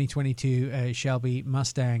 2022 Shelby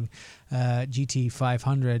Mustang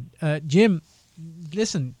GT500. Jim,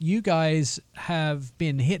 listen, you guys have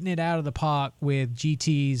been hitting it out of the park with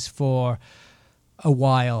GTs for a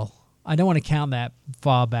while. I don't want to count that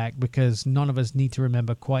far back because none of us need to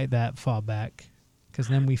remember quite that far back because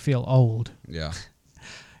then we feel old. Yeah.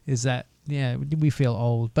 We feel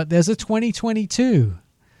old. But there's a 2022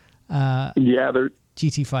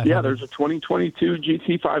 GT500. Yeah, there's a 2022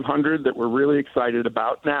 GT500 that we're really excited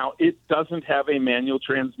about. Now, it doesn't have a manual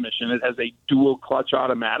transmission. It has a dual clutch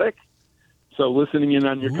automatic. So listening in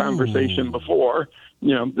on your conversation before,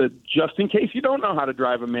 that just in case you don't know how to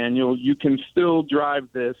drive a manual, you can still drive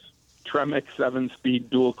this Tremec 7-speed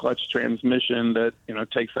dual clutch transmission that,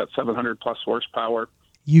 takes that 700 plus horsepower.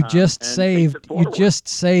 You just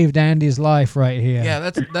saved Andy's life right here.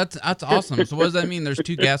 Yeah, that's awesome. So what does that mean? There's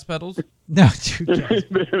two gas pedals? No, two gas.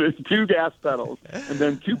 There's two gas pedals and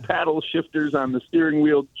then two paddle shifters on the steering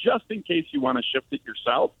wheel just in case you want to shift it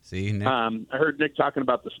yourself. See, Nick? I heard Nick talking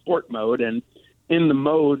about the sport mode, and in the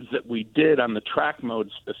modes that we did on the track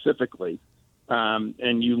mode specifically,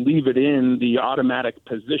 and you leave it in the automatic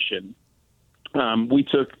position, we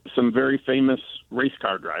took some very famous race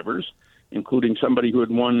car drivers, including somebody who had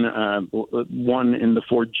won in the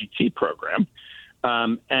Ford GT program,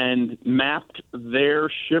 and mapped their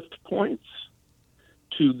shift points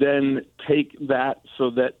to then take that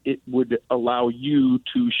so that it would allow you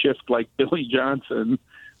to shift like Billy Johnson,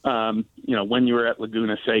 when you were at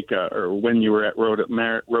Laguna Seca or when you were at Road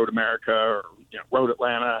America or Road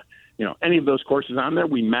Atlanta, any of those courses on there,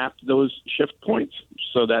 we mapped those shift points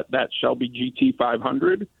so that Shelby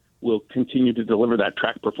GT500 will continue to deliver that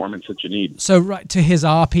track performance that you need. So right to his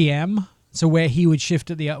RPM, So where he would shift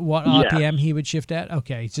at what RPM he would shift at?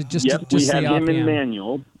 Okay, so just we the have him RPM. in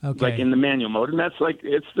manual, like in the manual mode, and that's like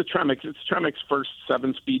it's the Tremix. It's Tremix's first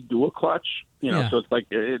 7-speed dual clutch. So it's like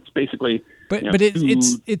it's basically. But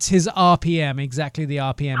it's his RPM, exactly the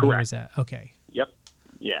RPM he was at. Okay. Yep.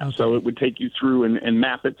 Yeah. Okay. So it would take you through and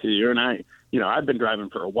map it to you. And I've been driving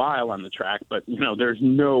for a while on the track, but there's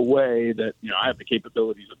no way that I have the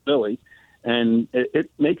capabilities of Billy. And it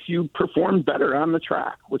makes you perform better on the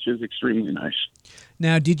track, which is extremely nice.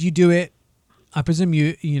 Now, did you do it? I presume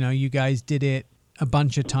you guys did it a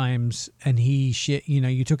bunch of times, and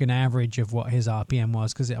you took an average of what his RPM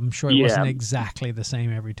was, because I'm sure it wasn't exactly the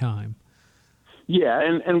same every time. Yeah,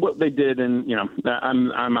 and what they did, and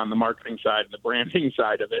I'm on the marketing side and the branding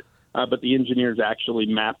side of it. But the engineers actually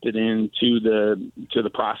mapped it into the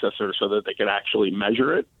processor so that they could actually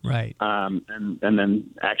measure it, right? And then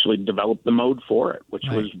actually develop the mode for it, which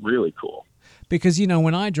was really cool. Because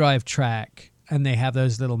when I drive track and they have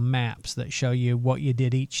those little maps that show you what you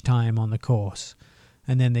did each time on the course,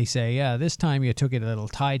 and then they say, this time you took it a little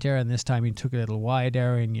tighter, and this time you took it a little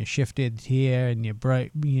wider, and you shifted here, and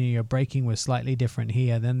your braking was slightly different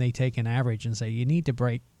here. Then they take an average and say you need to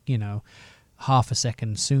brake, half a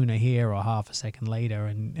second sooner here or half a second later,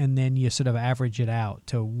 and then you sort of average it out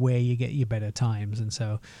to where you get your better times. And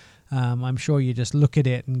so I'm sure you just look at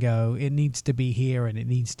it and go, it needs to be here and it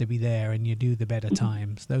needs to be there, and you do the better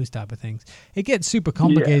times, those type of things. It gets super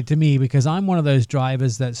complicated to me because I'm one of those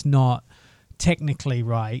drivers that's not technically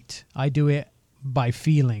right. I do it by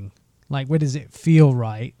feeling, like where does it feel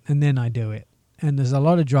right, and then I do it. And there's a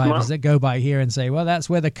lot of drivers that go by here and say, well, that's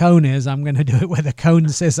where the cone is. I'm going to do it where the cone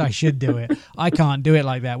says I should do it. I can't do it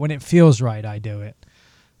like that. When it feels right, I do it.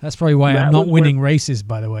 That's probably why I'm not winning races,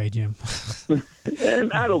 by the way, Jim.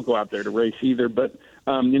 And I don't go out there to race either. But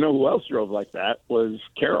who else drove like that was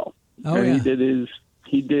Carroll. Oh, yeah. He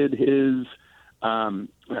did his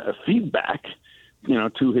feedback,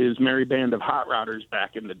 to his merry band of hot rodders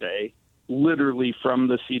back in the day, literally from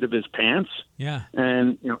the seat of his pants. Yeah.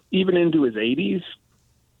 And, even into his 80s,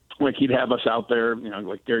 like he'd have us out there,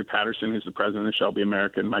 like Gary Patterson, who's the president of Shelby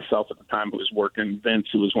America, and myself at the time who was working, Vince,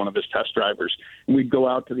 who was one of his test drivers. And we'd go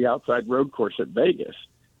out to the outside road course at Vegas,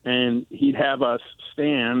 and he'd have us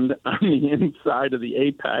stand on the inside of the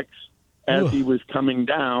apex as he was coming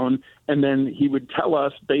down. And then he would tell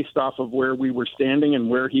us, based off of where we were standing and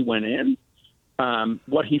where he went in,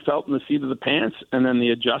 what he felt in the seat of the pants, and then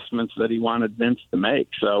the adjustments that he wanted Vince to make.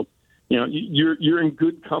 So, you're in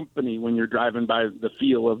good company when you're driving by the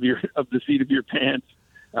feel of the seat of your pants,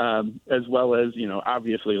 as well as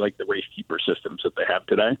obviously like the RaceKeeper systems that they have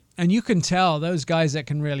today. And you can tell those guys that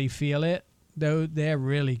can really feel it, though, they're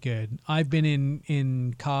really good. I've been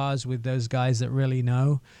in cars with those guys that really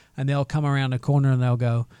know, and they'll come around a corner and they'll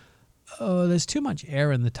go, oh, there's too much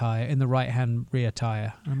air in the tire, in the right-hand rear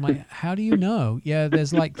tire. I'm like, how do you know? Yeah,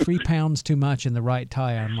 there's like 3 pounds too much in the right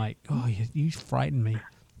tire. I'm like, oh, you frighten me.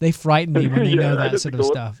 They frighten me when they know that sort of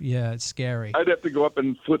stuff. Yeah, it's scary. I'd have to go up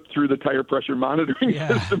and flip through the tire pressure monitoring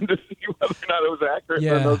system to see whether or not it was accurate,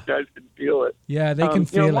 and those guys can feel it. Yeah, they can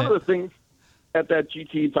feel it. One of the things at that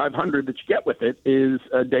GT 500 that you get with it is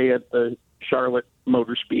a day at the Charlotte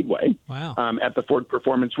Motor Speedway. Wow. At the Ford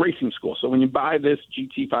Performance Racing School. So when you buy this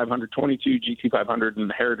GT 522, GT 500, and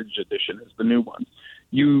the Heritage Edition is the new one,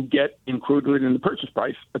 you get included in the purchase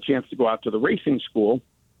price a chance to go out to the racing school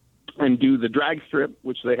and do the drag strip,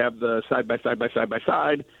 which they have the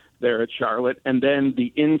side-by-side there at Charlotte, and then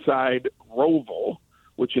the inside Roval,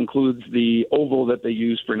 which includes the oval that they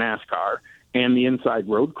use for NASCAR, and the inside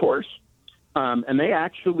road course. And they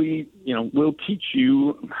actually, will teach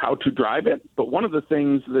you how to drive it. But one of the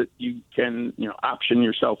things that you can, option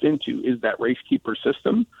yourself into is that RaceKeeper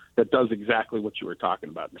system that does exactly what you were talking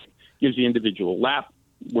about. It gives you individual lap,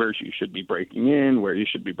 where you should be braking in, where you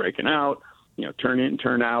should be braking out, turn in,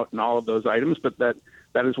 turn out, and all of those items. But that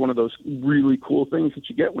is one of those really cool things that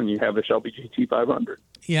you get when you have a Shelby GT 500.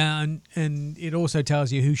 Yeah, and it also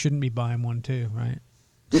tells you who shouldn't be buying one too, right?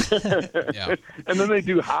 Yeah. And then they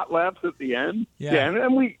do hot laps at the end. Yeah. And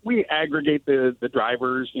then we aggregate the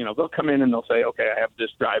drivers. They'll come in and they'll say, okay, I have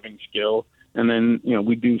this driving skill. And then,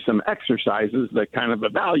 we do some exercises that kind of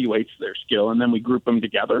evaluates their skill. And then we group them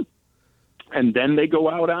together. And then they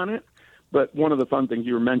go out on it. But one of the fun things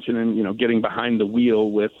you were mentioning, getting behind the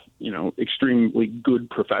wheel with, extremely good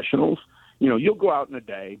professionals, you'll go out in a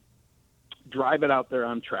day, drive it out there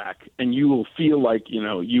on track, and you will feel like,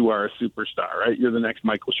 you are a superstar, right? You're the next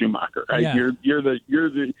Michael Schumacher, right? Yeah. You're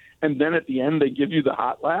the, and then at the end, they give you the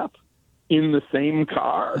hot lap in the same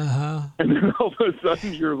car. Uh-huh. And then all of a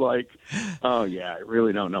sudden you're like, oh yeah, I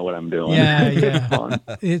really don't know what I'm doing. Yeah. It's fun.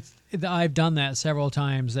 I've done that several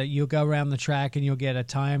times, that you'll go around the track and you'll get a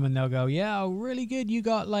time and they'll go, yeah, really good. You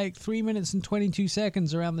got like 3 minutes and 22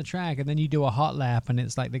 seconds around the track. And then you do a hot lap and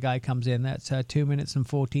it's like the guy comes in, that's 2 minutes and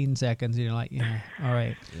 14 seconds. And you're like, yeah, all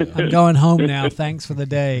right, I'm going home now. Thanks for the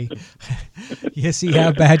day. You see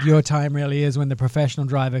how bad your time really is when the professional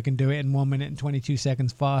driver can do it in 1 minute and 22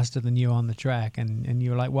 seconds faster than you on the track. And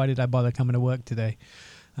you're like, why did I bother coming to work today?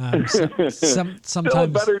 Sometimes Still a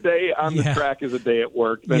better day on the track is a day at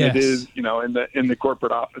work than it is, in the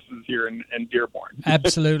corporate offices here in Dearborn.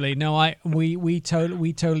 Absolutely, no, we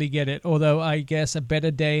totally get it. Although I guess a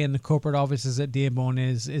better day in the corporate offices at Dearborn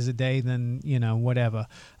is a day than whatever.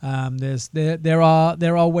 There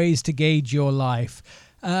are ways to gauge your life.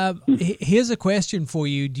 Here's a question for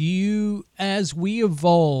you: do you, as we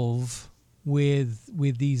evolve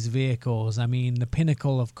with these vehicles, I mean, the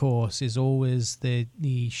pinnacle, of course, is always the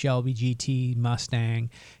Shelby GT Mustang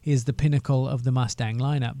is the pinnacle of the Mustang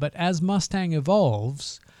lineup. But as Mustang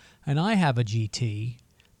evolves, and I have a GT,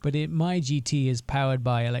 but my GT is powered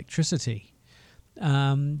by electricity.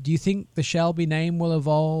 Do you think the Shelby name will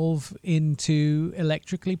evolve into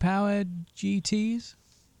electrically powered GTs?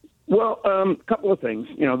 Well, a couple of things.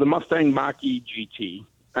 The Mustang Mach-E GT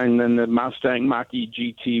and then the Mustang Mach-E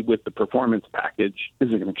GT with the performance package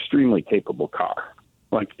is an extremely capable car,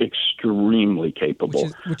 like extremely capable.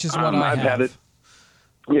 Which is what I have. Had it.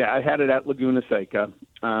 Yeah, I had it at Laguna Seca,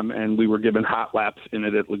 and we were given hot laps in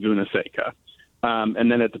it at Laguna Seca. And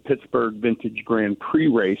then at the Pittsburgh Vintage Grand Prix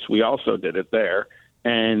race, we also did it there.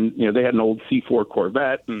 And, they had an old C4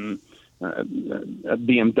 Corvette and a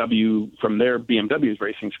BMW from their BMW's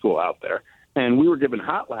racing school out there. And we were given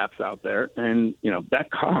hot laps out there, and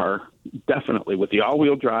that car definitely, with the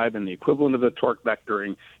all-wheel drive and the equivalent of the torque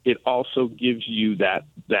vectoring, it also gives you that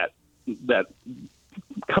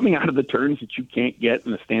coming out of the turns that you can't get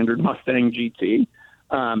in the standard Mustang GT.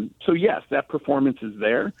 So yes, that performance is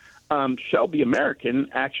there. Shelby American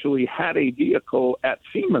actually had a vehicle at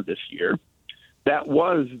SEMA this year that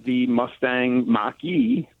was the Mustang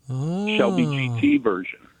Mach-E Shelby GT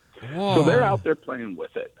version. Whoa. So they're out there playing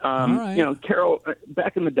with it. Right. Carol,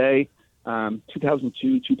 back in the day,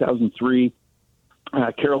 2002, 2003,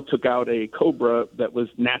 Carol took out a Cobra that was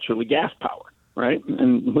naturally gas powered, right?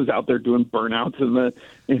 And was out there doing burnouts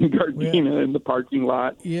in Gardena in the parking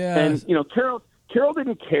lot. Yeah. And, Carol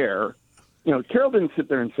didn't care. Carol didn't sit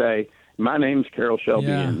there and say, my name's Carol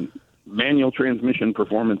Shelby and manual transmission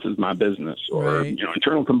performance is my business, or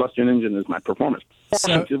internal combustion engine is my performance.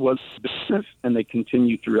 It was business, and they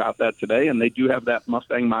continue throughout that today. And they do have that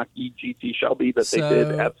Mustang Mach-E GT Shelby that they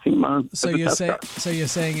did at SEMA. So you're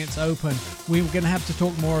saying it's open. We're going to have to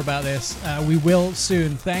talk more about this. We will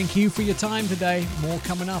soon. Thank you for your time today. More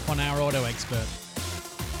coming up on Our Auto Expert.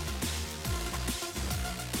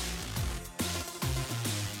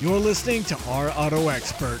 You're listening to Our Auto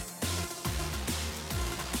Expert.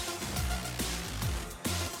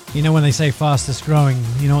 You know when they say fastest growing,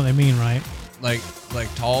 you know what they mean, right? Like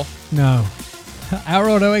tall? No. Our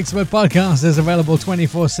Auto Expert podcast is available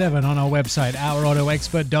 24/7 on our website,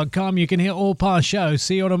 ourautoexpert.com. You can hear all past shows,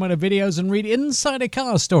 see automotive videos, and read insider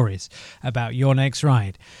car stories about your next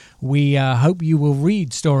ride. We hope you will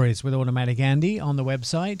read Stories with Automatic Andy on the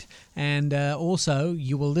website, and also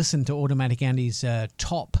you will listen to Automatic Andy's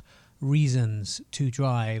top reasons to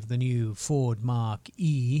drive the new Ford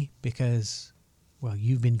Mach-E because, well,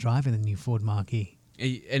 you've been driving the new Ford Mach-E.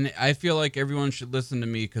 And I feel like everyone should listen to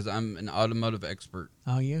me because I'm an automotive expert.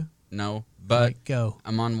 Are you? No, but right, go.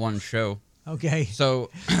 I'm on one show. Okay. So,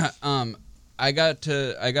 I got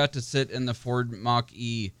to sit in the Ford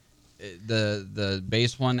Mach-E, the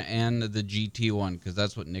base one and the GT one because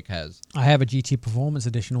that's what Nick has. I have a GT Performance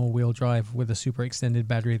Edition all-wheel drive with a super extended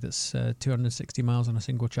battery that's 260 miles on a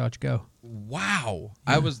single charge go. Wow.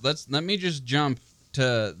 Yeah. Let me just jump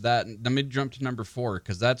to that. Let me jump to number 4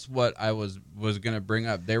 because that's what I was going to bring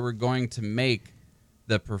up. They were going to make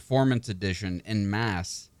the Performance Edition in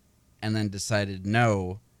mass and then decided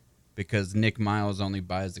no because Nick Miles only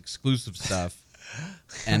buys exclusive stuff.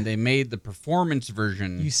 And they made the performance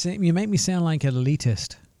version. You make me sound like an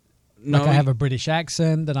elitist. No, like I have a British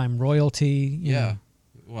accent, that I'm royalty. You know.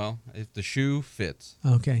 Well, if the shoe fits.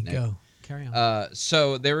 Okay, Nick. go. Carry on.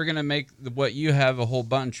 So they were going to make what you have a whole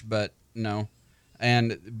bunch, but no.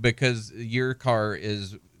 And because your car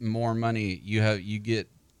is more money, you get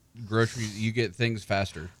groceries, you get things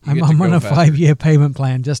faster. I'm on a 5-year payment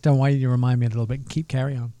plan. Just don't want you to remind me a little bit. Keep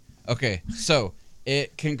carry on. Okay, so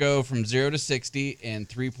it can go from 0 to 60 in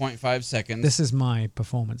 3.5 seconds. This is my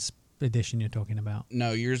Performance Edition you're talking about.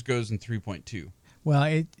 No, yours goes in 3.2. Well,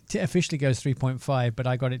 it officially goes 3.5, but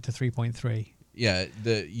I got it to 3.3. Yeah,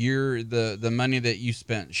 the money that you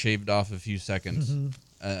spent shaved off a few seconds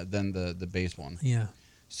than the base one. Yeah.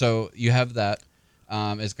 So you have that.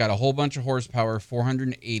 It's got a whole bunch of horsepower,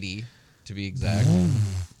 480 to be exact.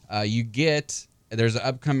 There's an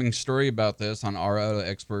upcoming story about this on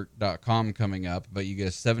ourautoexpert.com coming up, but you get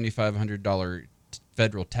a $7,500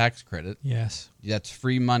 federal tax credit. Yes. That's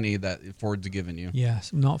free money that Ford's given you.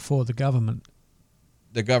 Yes. Not for the government.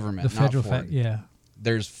 The government, The federal not Ford. yeah.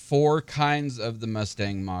 There's 4 kinds of the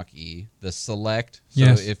Mustang Mach-E. The Select, so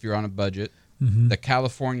Yes. if you're on a budget. Mm-hmm. The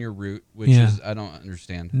California route, which Yeah. is, I don't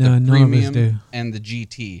understand. No, the none of us premium do. and the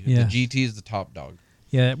GT. Yes. The GT is the top dog.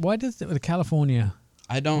 Yeah. Why does the California?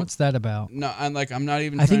 I don't. What's that about? No, I'm not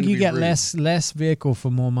even. I think trying to you be get rude. less vehicle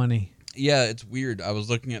for more money. Yeah, it's weird. I was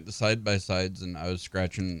looking at the side by sides and I was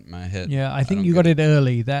scratching my head. Yeah, I think don't you get got it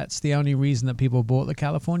early. That's the only reason that people bought the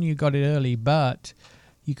California. You got it early, but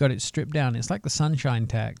you got it stripped down. It's like the sunshine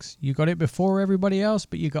tax. You got it before everybody else,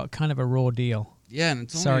 but you got kind of a raw deal. Yeah, and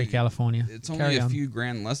it's only, Sorry, California. It's only Carry a on. few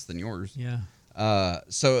grand less than yours. Yeah.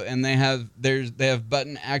 So and they have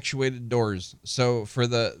button actuated doors. So for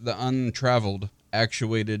the untraveled,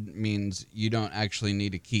 actuated means you don't actually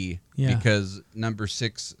need a key. Yeah. Because number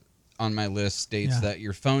 6 on my list states Yeah. that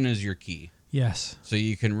your phone is your key. Yes. So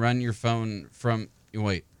you can run your phone from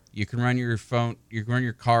you can run your phone. You can run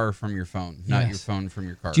your car from your phone, not Yes. your phone from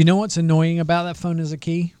your car. Do you know what's annoying about that phone as a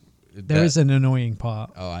key? There is an annoying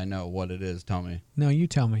part. Oh, I know what it is. Tell me. No, you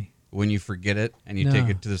tell me. When you forget it and you No. take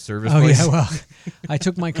it to the service Oh, place. yeah, well, I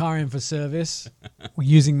took my car in for service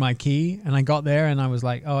using my key, and I got there, and I was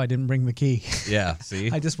like, oh, I didn't bring the key. Yeah,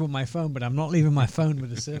 see? I just brought my phone, but I'm not leaving my phone with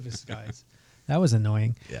the service guys. That was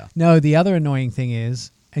annoying. Yeah. No, the other annoying thing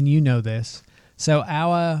is, and you know this, so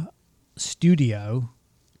our studio,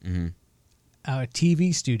 our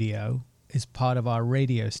TV studio is part of our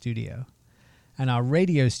radio studio, and our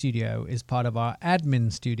radio studio is part of our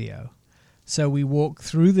admin studio. So we walk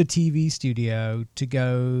through the TV studio to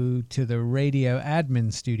go to the radio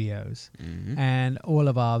admin studios, and all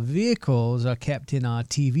of our vehicles are kept in our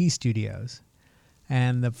TV studios.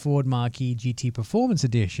 And the Ford Mach-E GT Performance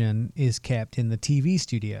Edition is kept in the TV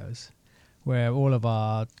studios, where all of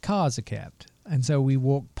our cars are kept. And so we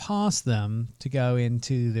walk past them to go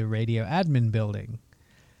into the radio admin building.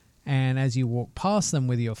 And as you walk past them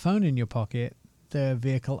with your phone in your pocket, the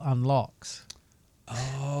vehicle unlocks.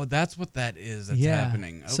 Oh, that's what that is. That's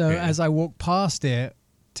happening. Okay. So as I walk past it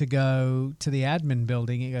to go to the admin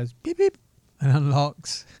building, it goes beep, beep, and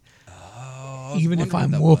unlocks. Oh, Even if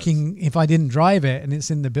I'm walking, if I didn't drive it and it's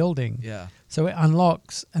in the building. Yeah. So it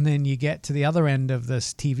unlocks, and then you get to the other end of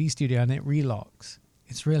this TV studio and it relocks.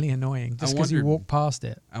 It's really annoying just because you wondered- walk past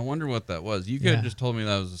it. I wonder what that was. You could Yeah. have just told me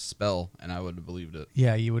that was a spell, and I would have believed it.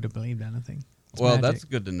 Yeah, you would have believed anything. It's Well, magic. that's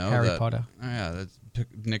good to know. Harry that, Potter. Oh, yeah, that's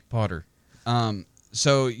Nick Potter.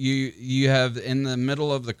 So you have in the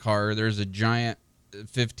middle of the car, there's a giant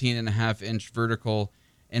 15.5-inch vertical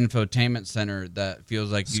infotainment center that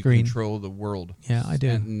feels like Screen. you control the world. Yeah, I do.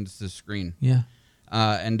 And it's the screen. Yeah.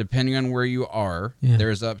 And depending on where you are, Yeah.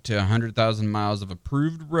 there's up to 100,000 miles of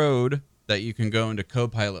approved road that you can go into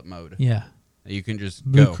co-pilot mode. Yeah. You can just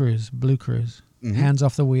Blue go. Cruise. Blue Cruise. Mhm. Hands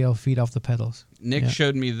off the wheel, feet off the pedals. Nick Yeah.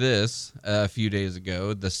 showed me this a few days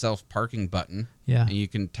ago, the self-parking button. Yeah. And you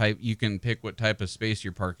can pick what type of space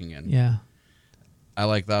you're parking in. Yeah. I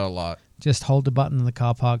like that a lot. Just hold the button and the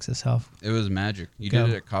car parks itself. It was magic. You Go.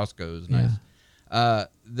 did it at Costco. It was nice.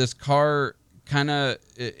 This car kind of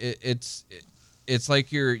it's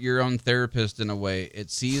like your own therapist in a way. It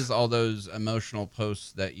sees all those emotional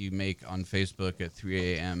posts that you make on Facebook at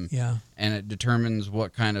 3 a.m. Yeah. And it determines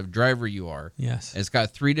what kind of driver you are. Yes. It's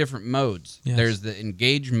got 3 different modes. Yes. There's the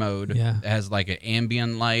engage mode. Yeah. It has like an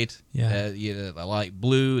ambient light. Yeah. A light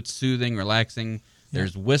blue. It's soothing, relaxing.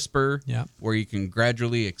 There's whisper, Yeah. where you can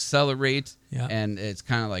gradually accelerate, Yeah. and it's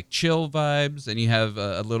kind of like chill vibes. And you have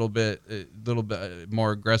a little bit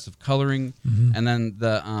more aggressive coloring, Mhm. and then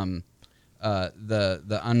the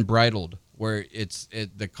unbridled, where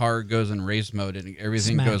the car goes in race mode and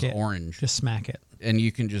everything Smack goes it. orange, Just smack it. and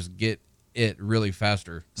you can just get it really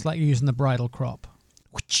faster. It's like you're using the bridle crop.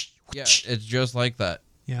 Yeah, it's just like that.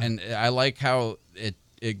 Yeah. And I like how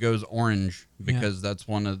it goes orange because that's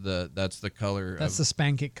the color. That's the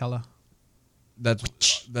spank it color. That's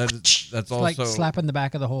It's also like slapping the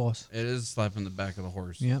back of the horse. It is slapping the back of the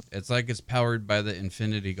horse. Yep. It's like it's powered by the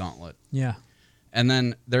Infinity Gauntlet. Yeah. And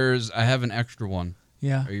then I have an extra one.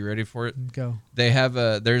 Yeah. Are you ready for it? Go. They have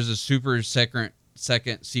there's a super second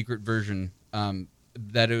secret version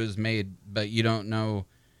that it was made, but you don't know.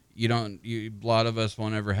 A lot of us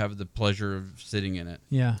won't ever have the pleasure of sitting in it.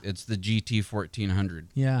 Yeah. It's the GT 1400.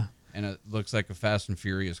 Yeah. And it looks like a Fast and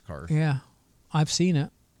Furious car. Yeah. I've seen it.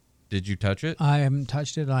 Did you touch it? I haven't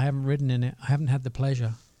touched it. I haven't ridden in it. I haven't had the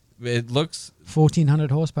pleasure. It looks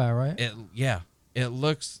 1,400 horsepower, right? It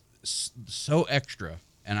looks so extra,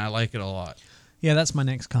 and I like it a lot. Yeah, that's my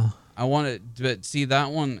next car. I want it, but see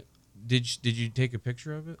that one. Did you take a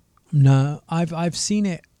picture of it? No, I've seen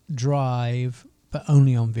it drive, but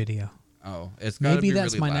only on video. Oh, it's gotta Maybe be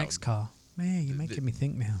that's really my loud. next car. Man, you're making me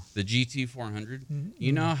think now. The GT400.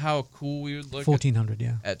 You know how cool we would look 1,400,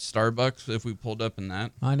 yeah. at Starbucks if we pulled up in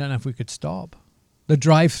that? I don't know if we could stop. The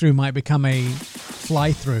drive-through might become a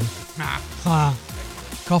fly-through.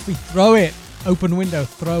 Coffee, throw it. Open window,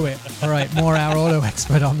 throw it. All right, more Our Auto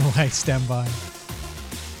Expert on the way. Stand by.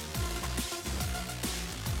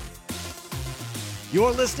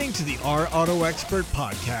 You're listening to the Our Auto Expert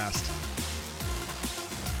podcast.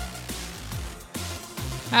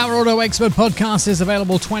 Our Auto Expert podcast is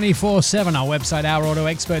available 24/7. Our website,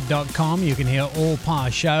 ourautoexpert.com. You can hear all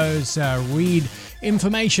past shows, read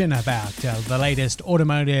information about the latest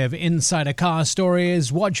automotive insider car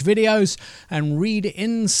stories, watch videos, and read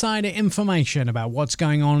insider information about what's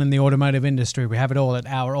going on in the automotive industry. We have it all at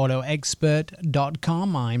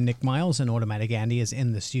ourautoexpert.com. I'm Nick Miles, and Automatic Andy is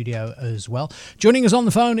in the studio as well. Joining us on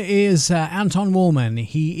the phone is Anton Woolman.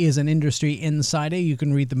 He is an industry insider. You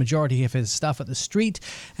can read the majority of his stuff at The Street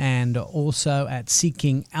and also at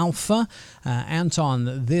Seeking Alpha.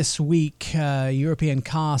 Anton, this week, European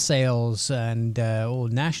car sales and all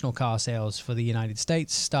national car sales for the United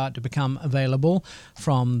States start to become available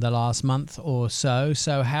from the last month or so.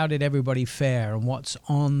 So how did everybody fare, and what's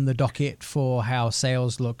on the docket for how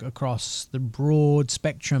sales look across the broad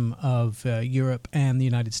spectrum of Europe and the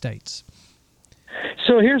United States?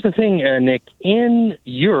 So here's the thing, Nick. In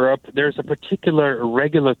Europe, there's a particular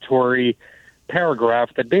regulatory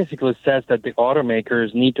paragraph that basically says that the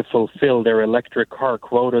automakers need to fulfill their electric car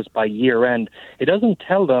quotas by year end. It doesn't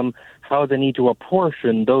tell them how they need to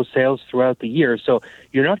apportion those sales throughout the year. So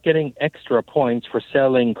you're not getting extra points for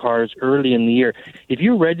selling cars early in the year. If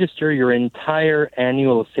you register your entire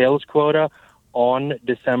annual sales quota on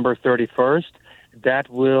December 31st, that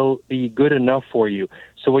will be good enough for you.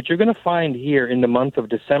 So what you're going to find here in the month of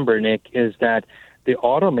December, Nick, is that the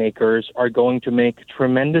automakers are going to make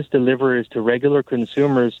tremendous deliveries to regular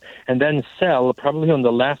consumers and then sell, probably on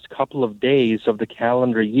the last couple of days of the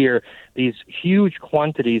calendar year, these huge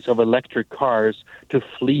quantities of electric cars to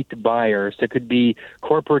fleet buyers. There could be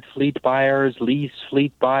corporate fleet buyers, lease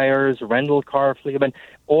fleet buyers, rental car fleet, I mean,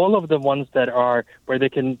 all of the ones that are where they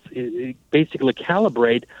can basically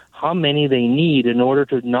calibrate how many they need in order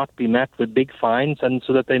to not be met with big fines and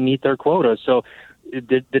so that they meet their quota. So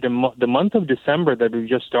the month of December that we've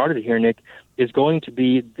just started here, Nick, is going to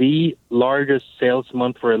be the largest sales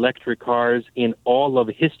month for electric cars in all of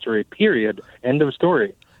history, period. End of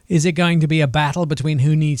story. Is it going to be a battle between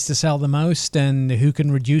who needs to sell the most and who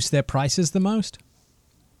can reduce their prices the most?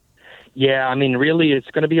 Yeah, I mean, really,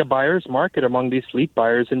 it's going to be a buyer's market among these fleet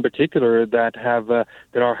buyers in particular that have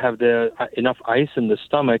enough ice in the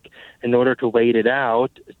stomach in order to wait it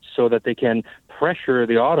out so that they can pressure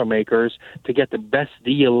the automakers to get the best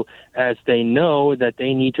deal, as they know that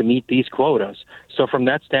they need to meet these quotas. So from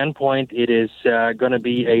that standpoint, it is going to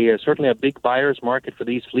be certainly a big buyer's market for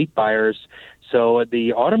these fleet buyers. So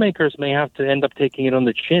the automakers may have to end up taking it on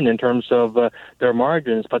the chin in terms of their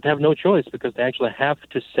margins, but they have no choice because they actually have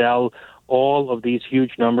to sell all of these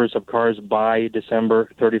huge numbers of cars by December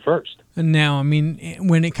 31st. And now, I mean,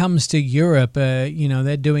 when it comes to Europe,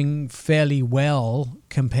 they're doing fairly well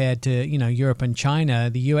compared to, Europe and China.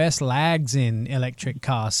 The US lags in electric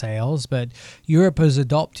car sales, but Europe has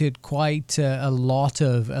adopted quite a lot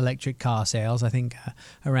of electric car sales. I think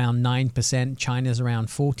around 9%. China's around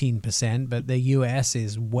 14%, but the US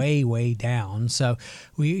is way, way down. So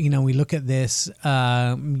we look at this.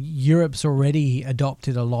 Europe's already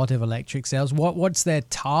adopted a lot of electric sales. What's their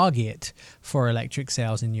target for electric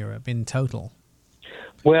sales in Europe in total?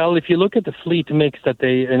 Well, if you look at the fleet mix that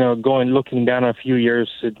they, looking down a few years,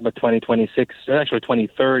 2026, actually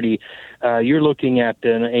 2030, you're looking at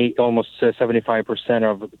almost 75%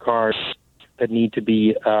 of the cars that need to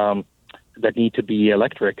be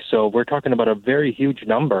electric. So we're talking about a very huge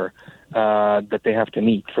number that they have to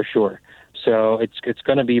meet for sure. So it's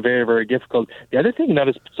going to be very, very difficult. The other thing that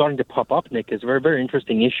is starting to pop up, Nick, is a very, very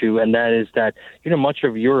interesting issue, and that is that, much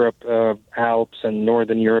of Europe, Alps and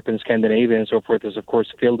Northern Europe and Scandinavia and so forth is, of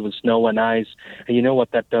course, filled with snow and ice. And you know what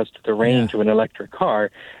that does to the range of an electric car.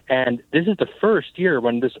 And this is the first year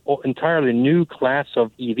when this entirely new class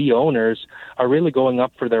of EV owners are really going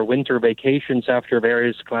up for their winter vacations after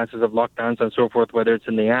various classes of lockdowns and so forth, whether it's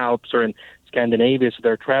in the Alps or in Scandinavia. So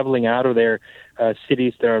they're traveling out of their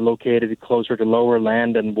cities that are located closer to lower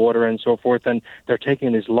land and water and so forth, and they're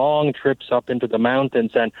taking these long trips up into the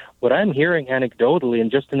mountains. And what I'm hearing anecdotally,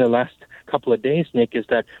 and just in the last couple of days, Nick, is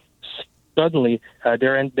that suddenly a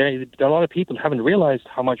lot of people haven't realized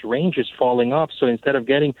how much range is falling off. So instead of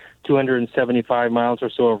getting 275 miles or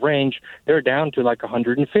so of range, they're down to like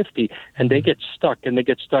 150, and they get stuck.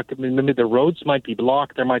 Maybe the roads might be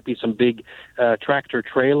blocked. There might be some big tractor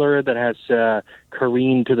trailer that has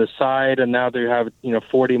careened to the side, and now they have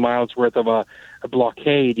 40 miles worth of a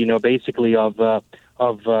blockade. Basically of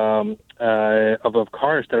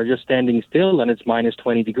cars that are just standing still, and it's minus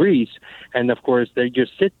 20 degrees. And of course, they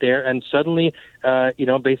just sit there, and suddenly,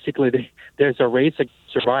 basically there's a race against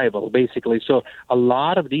survival, basically. So a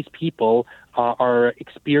lot of these people are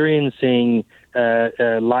experiencing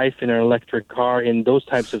life in an electric car in those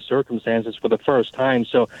types of circumstances for the first time.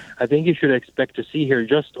 So I think you should expect to see here,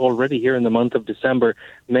 just already here in the month of December,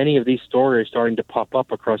 many of these stories starting to pop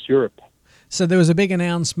up across Europe. So there was a big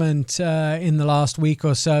announcement in the last week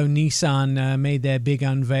or so. Nissan made their big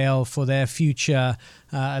unveil for their future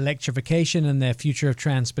electrification and their future of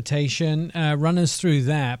transportation. Run us through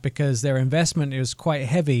that, because their investment is quite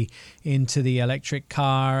heavy into the electric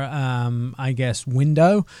car,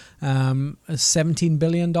 window, $17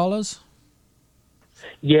 billion.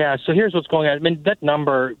 Yeah, so here's what's going on. I mean,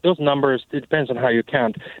 those numbers, it depends on how you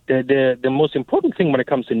count. The most important thing when it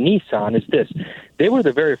comes to Nissan is this. They were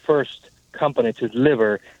the very first company to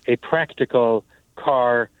deliver a practical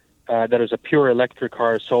car that was a pure electric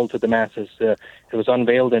car sold to the masses. It was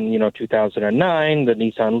unveiled in 2009, the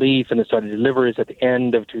Nissan Leaf, and it started deliveries at the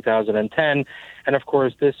end of 2010. And of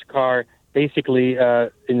course, this car basically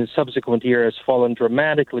in the subsequent year has fallen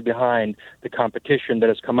dramatically behind the competition that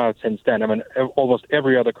has come out since then. I mean, almost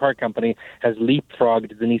every other car company has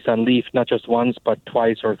leapfrogged the Nissan Leaf, not just once, but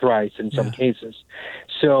twice or thrice in some cases.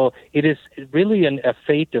 So it is really a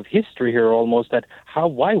fate of history here almost, that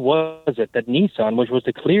why was it that Nissan, which was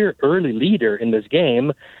the clear early leader in this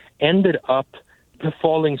game, ended up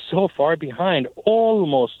falling so far behind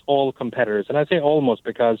almost all competitors. And I say almost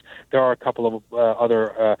because there are a couple of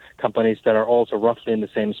other companies that are also roughly in the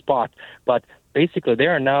same spot. But basically, they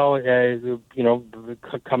are now,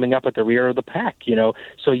 coming up at the rear of the pack.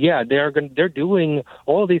 So yeah, they're doing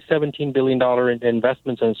all these $17 billion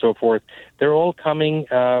investments and so forth. They're all coming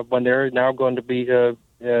when they're now going to be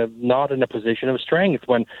not in a position of strength,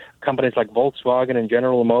 when companies like Volkswagen and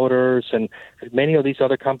General Motors and many of these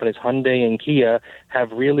other companies, Hyundai and Kia,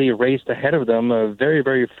 have really raced ahead of them very,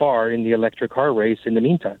 very far in the electric car race in the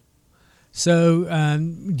meantime. So,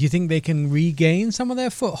 do you think they can regain some of their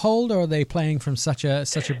foothold, or are they playing from such a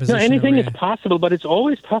position? No, anything is possible, but it's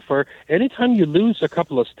always tougher. Anytime you lose a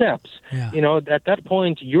couple of steps, at that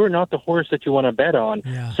point, you're not the horse that you want to bet on.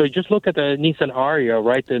 Yeah. So just look at the Nissan Ariya,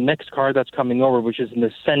 right? The next car that's coming over, which is in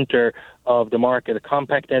the center of the market, a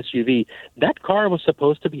compact SUV. That car was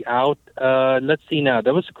supposed to be out. Let's see now.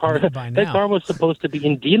 That was a car. That car was supposed to be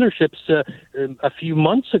in dealerships a few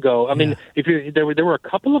months ago. I mean, there were a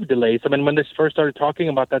couple of delays. I mean, when they first started talking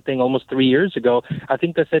about that thing almost 3 years ago, I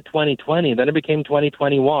think they said 2020. Then it became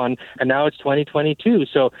 2021, and now it's 2022.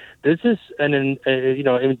 So this is a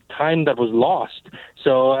time that was lost.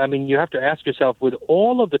 So I mean, you have to ask yourself, with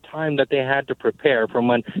all of the time that they had to prepare from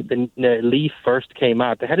when the Leaf first came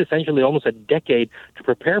out, they had essentially almost a decade to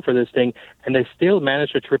prepare for this thing, and they still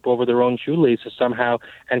managed to trip over their own shoelaces somehow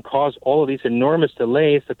and cause all of these enormous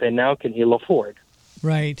delays that they now can ill afford.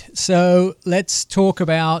 Right. So let's talk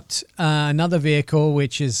about another vehicle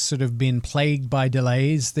which has sort of been plagued by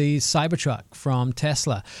delays, the Cybertruck from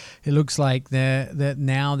Tesla. It looks like that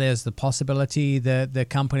now there's the possibility that the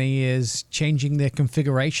company is changing their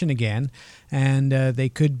configuration again, and they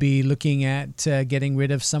could be looking at getting rid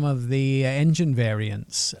of some of the engine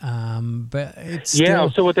variants. But it's still...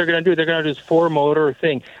 So what they're going to do, they're going to do this four-motor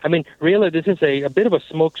thing. I mean, really, this is a bit of a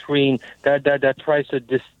smokescreen that tries to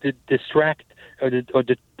distract or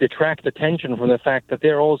detract attention from the fact that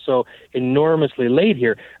they're also enormously late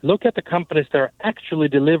here. Look at the companies that are actually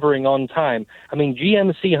delivering on time. I mean,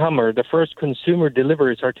 GMC Hummer, the first consumer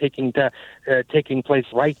deliveries are taking place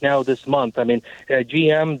right now this month. I mean,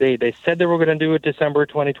 GM, they said they were going to do it December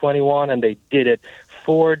 2021, and they did it.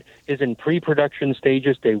 Ford is in pre-production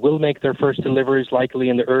stages. They will make their first deliveries likely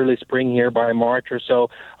in the early spring here by March or so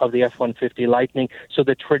of the F-150 Lightning. So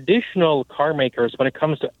the traditional car makers, when it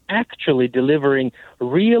comes to actually delivering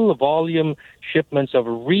real volume shipments of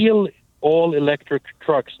real all-electric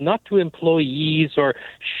trucks, not to employees or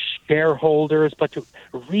shareholders, but to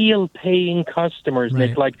real paying customers, Right.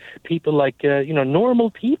 Nick, like people like, normal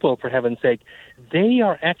people, for heaven's sake. They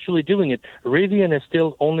are actually doing it. Rivian is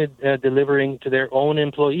still only delivering to their own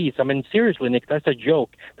employees. I mean, seriously, Nick, that's a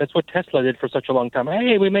joke. That's what Tesla did for such a long time.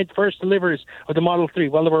 Hey, we made first deliveries of the Model 3.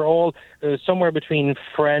 Well, they were all somewhere between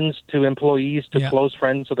friends to employees to Yeah. close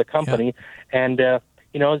friends of the company. And,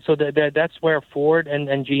 so that's where Ford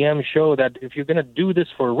and GM show that if you're going to do this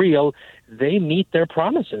for real, they meet their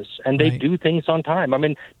promises and they Right. do things on time. I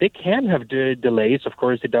mean, they can have delays. Of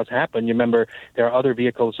course, it does happen. You remember there are other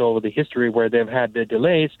vehicles over the history where they've had the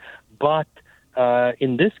delays, but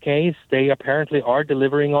in this case, they apparently are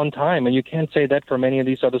delivering on time. And you can't say that for many of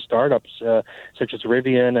these other startups, such as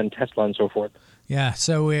Rivian and Tesla and so forth. Yeah,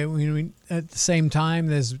 so we at the same time,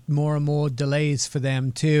 there's more and more delays for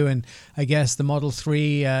them too. And I guess the Model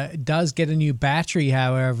 3 does get a new battery,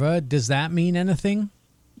 however. Does that mean anything?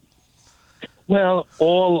 Well,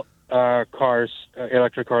 all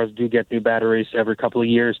electric cars do get new batteries every couple of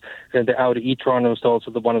years. And the Audi e-tron was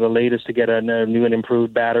also one of the latest to get a new and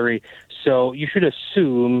improved battery. So you should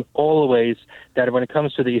assume always that when it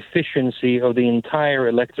comes to the efficiency of the entire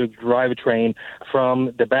electric drivetrain,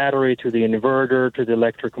 from the battery to the inverter to the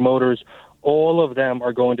electric motors, all of them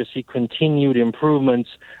are going to see continued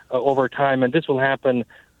improvements over time. And this will happen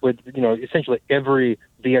with, essentially every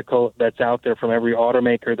vehicle that's out there from every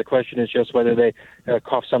automaker. The question is just whether they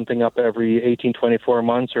cough something up every 18, 24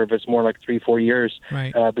 months, or if it's more like 3-4 years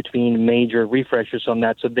Right. between major refreshes on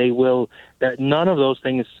that. So they will, none of those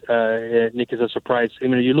things, Nick, is a surprise. I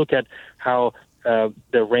mean, you look at how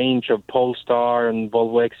the range of Polestar and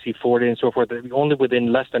Volvo XC40 and so forth, only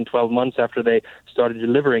within less than 12 months after they started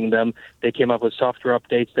delivering them, they came up with software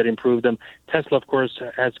updates that improved them. Tesla, of course,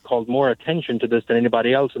 has called more attention to this than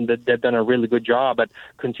anybody else, and they've done a really good job at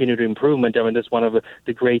continued improvement. I mean, that's one of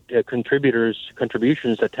the great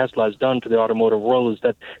contributions that Tesla has done to the automotive world, is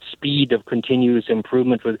that speed of continuous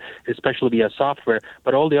improvement, with especially via software.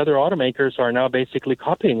 But all the other automakers are now basically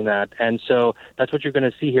copying that, and so that's what you're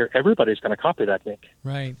going to see here. Everybody's going to copy that, Nick.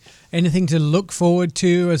 Right. Anything to look forward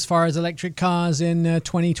to as far as electric cars in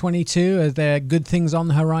 2022? Are there good things on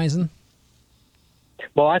the horizon?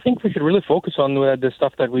 Well, I think we should really focus on the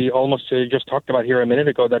stuff that we almost just talked about here a minute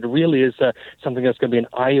ago. That really is something that's going to be an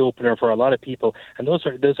eye opener for a lot of people. And those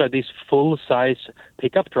are these full size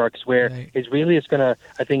pickup trucks, where Right. it really is going to,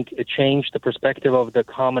 I think, change the perspective of the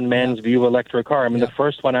common man's view of electric car. I mean, the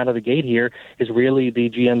first one out of the gate here is really the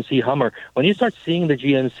GMC Hummer. When you start seeing the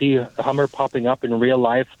GMC Hummer popping up in real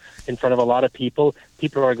life in front of a lot of people,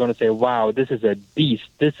 people are going to say, wow, this is a beast.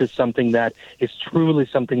 This is something that is truly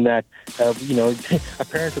something that,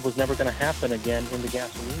 apparently was never going to happen again in the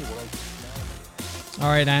gasoline world. All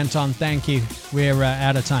right, Anton, thank you. We're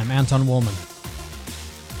out of time. Anton Woolman.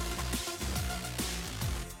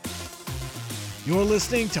 You're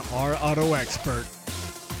listening to Our Auto Expert.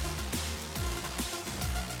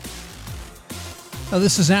 Oh,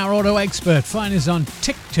 this is Our Auto Expert. Find us on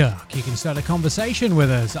TikTok. You can start a conversation with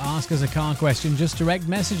us. Ask us a car question. Just direct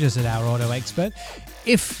messages at Our Auto Expert.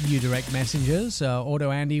 If you direct messages, Auto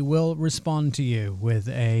Andy will respond to you with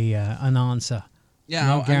an answer. Yeah,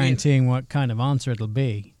 Not guaranteeing what kind of answer it'll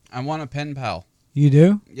be. I want a pen pal. You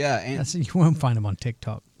do? Yeah, and You won't find them on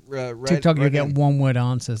TikTok. right, TikTok, you right get in. one-word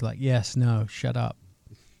answers like yes, no, shut up.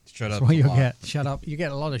 Shut up. That's what a you'll lot. get. Shut up. You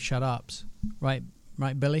get a lot of shut ups. Right,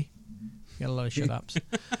 Billy? You get a lot of shut ups.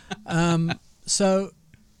 So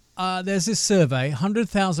there's this survey,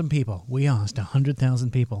 100,000 people. We asked 100,000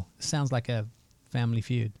 people. Sounds like a Family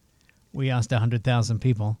Feud. We asked 100,000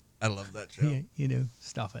 people. I love that show. Yeah, you do.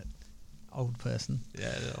 Stop it. Old person.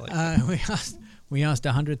 Yeah, I like that. We asked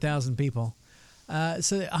 100,000 people.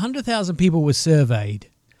 So 100,000 people were surveyed,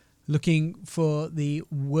 looking for the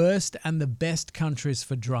worst and the best countries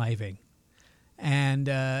for driving. And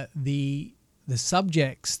the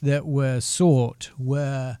subjects that were sought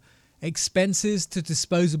were expenses to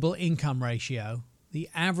disposable income ratio, the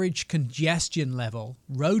average congestion level,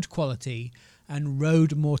 road quality, and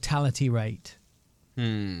road mortality rate.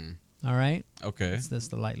 All right? Okay. That's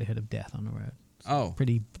the likelihood of death on the road. Oh.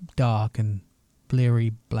 Pretty dark and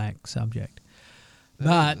bleary black subject.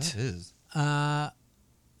 That is.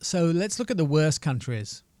 So let's look at the worst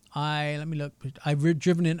countries. Let me look. I've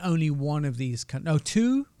driven in only one of these countries. No,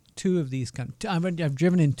 two of these countries. I've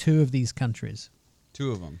driven in two of these countries.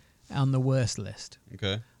 Two of them. On the worst list.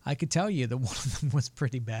 Okay. I could tell you that one of them was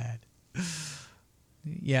pretty bad.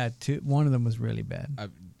 Yeah, one of them was really bad.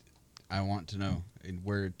 I want to know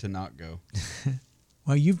where to not go.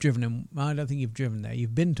 Well, you've driven in. I don't think you've driven there.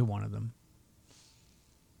 You've been to one of them.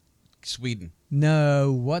 Sweden.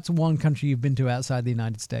 No. What's one country you've been to outside the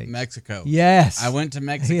United States? Mexico. Yes. I went to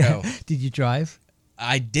Mexico. Yeah. Did you drive?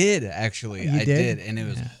 I did, actually. You I did? and it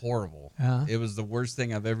was horrible. Uh-huh. It was the worst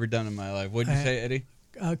thing I've ever done in my life. What did you say, Eddie?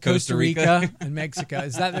 Costa Rica and Mexico.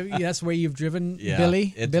 Is that's where you've driven, Yeah,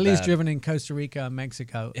 Billy? it's Billy's bad. driven in Costa Rica and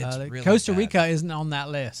Mexico. It's really Costa bad. Rica isn't on that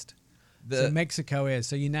list. So Mexico is.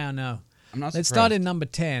 So you now know. I'm not Let's surprised. start in number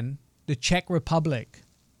 10, the Czech Republic.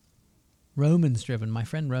 Roman's driven. My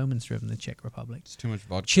friend Roman's driven the Czech Republic. It's too much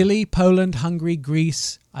vodka. Chile, Poland, Hungary,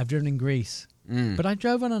 Greece. I've driven in Greece. Mm. But I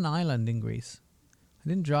drove on an island in Greece. I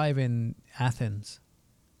didn't drive in Athens.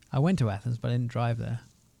 I went to Athens, but I didn't drive there.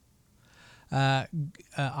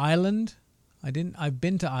 Ireland. I've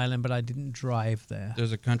been to Ireland, but I didn't drive there.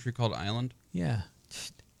 There's a country called Ireland. Yeah.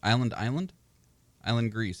 Island,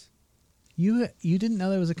 Greece. You didn't know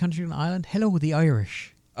there was a country in Ireland? Hello, the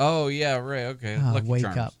Irish. Oh yeah, right. Okay. Oh, Lucky wake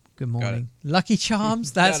Charms. up. Good Got it. morning. Lucky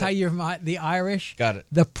Charms. That's Got how it. you're the Irish. Got it.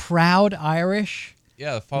 The proud Irish.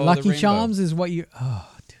 Yeah. Follow the Lucky rainbow. Charms is what you. Oh,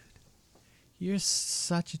 dude, you're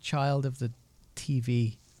such a child of the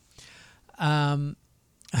TV.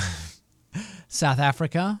 South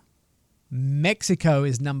Africa, Mexico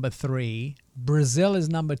is number 3. Brazil is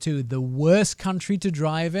number 2. The worst country to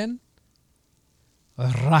drive in.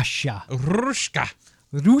 Russia. Rushka.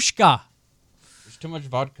 Rushka. There's too much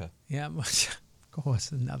vodka. Yeah, of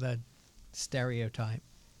course, another stereotype.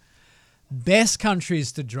 Best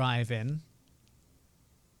countries to drive in.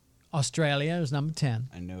 Australia is number 10.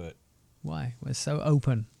 I knew it. Why? We're so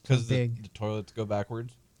open. Because the big. toilets go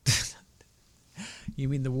backwards. You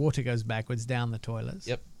mean the water goes backwards down the toilets?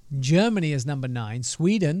 Yep. Germany is number 9.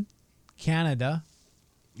 Sweden, Canada.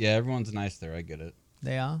 Yeah, everyone's nice there. I get it.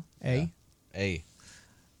 They are.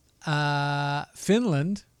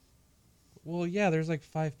 Finland. Well, yeah, there's like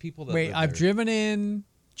 5 people that Wait, live I've there. driven in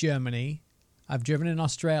Germany. I've driven in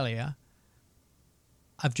Australia.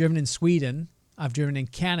 I've driven in Sweden. I've driven in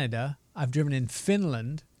Canada. I've driven in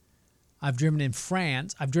Finland. I've driven in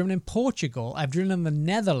France. I've driven in Portugal. I've driven in the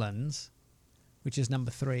Netherlands, which is number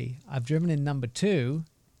 3. I've driven in number 2.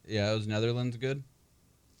 Yeah, was Netherlands good?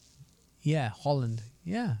 Yeah, Holland.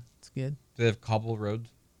 Yeah, it's good. Do they have cobble roads?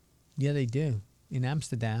 Yeah, they do. In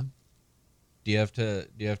Amsterdam. Do you have to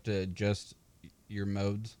adjust your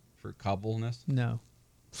modes for cobbleness? No.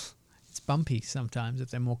 It's bumpy sometimes if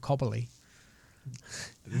they're more cobbly.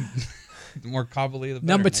 The more cobbly, the better.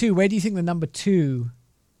 Number Nick. 2, where do you think the number 2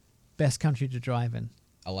 best country to drive in?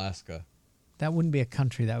 Alaska. That wouldn't be a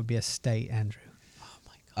country, that would be a state, Andrew.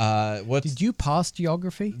 What's Did you pass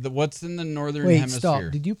geography? what's in the northern Wait, hemisphere?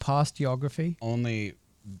 stop. Did you pass geography? Only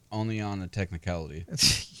on a technicality.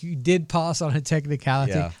 You did pass on a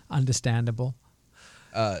technicality. Yeah. Understandable.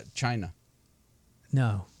 China.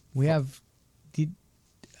 No. We have...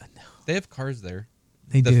 They have cars there.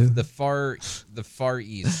 They do. The far east. The Far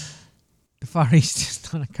East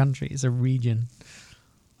is not a country, it's a region.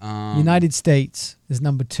 Um, United States is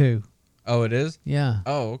number 2. Oh, it is? Yeah,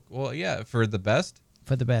 Oh, well, yeah, for the best.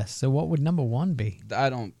 for the best. So what would number 1 be?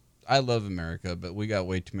 I love America, but we got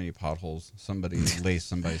way too many potholes. Somebody laced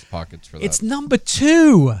somebody's pockets for that. It's number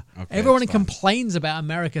 2. Okay, Everyone it's fine. complains about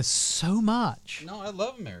America so much. No, I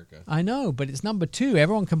love America. I know, but it's number 2.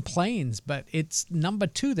 Everyone complains, but it's number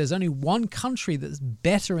 2. There's only one country that's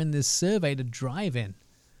better in this survey to drive in,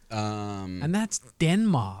 and that's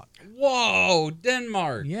Denmark. Whoa,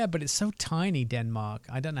 Denmark. Yeah, but it's so tiny, Denmark.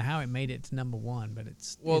 I don't know how it made it to number 1, but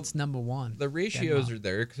it's number 1. The ratios are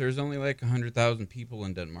there because there's only like 100,000 people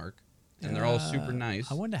in Denmark, and they're all super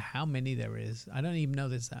nice. I wonder how many there is. I don't even know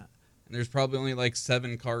there's that. And there's probably only like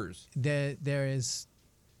 7 cars. There is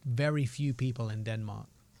very few people in Denmark.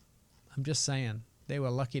 I'm just saying. They were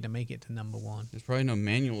lucky to make it to number 1. There's probably no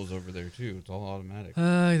manuals over there too. It's all automatic.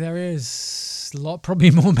 There is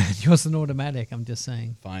probably more manuals than automatic. I'm just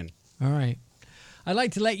saying. Fine. All right. I'd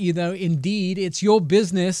like to let you know, indeed, it's your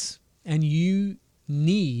business and you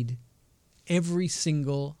need every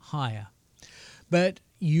single hire. But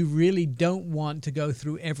you really don't want to go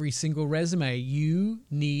through every single resume. You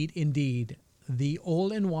need, indeed, the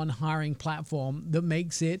all-in-one hiring platform that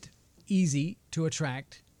makes it easy to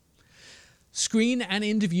attract, screen and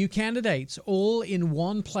interview candidates all in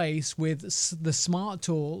one place with the smart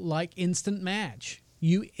tool like Instant Match.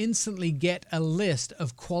 You instantly get a list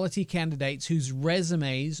of quality candidates whose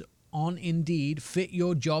resumes on Indeed fit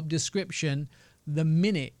your job description the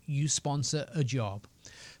minute you sponsor a job.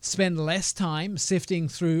 Spend less time sifting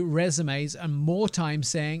through resumes and more time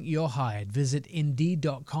saying you're hired. Visit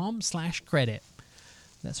Indeed.com/credit.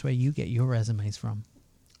 That's where you get your resumes from.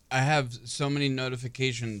 I have so many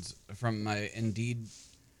notifications from my Indeed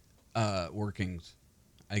workings.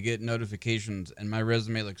 I get notifications, and my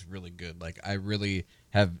resume looks really good. Like, I really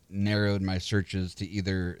have narrowed my searches to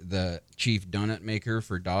either the chief donut maker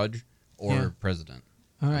for Dodge or president.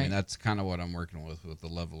 All right. I mean, that's kind of what I'm working with the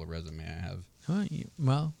level of resume I have. Oh,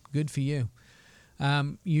 well, good for you.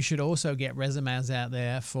 You should also get resumes out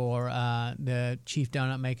there for the chief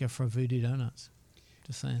donut maker for Voodoo Donuts.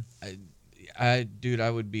 Just saying. Dude, I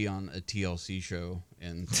would be on a TLC show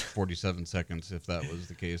in 47 seconds if that was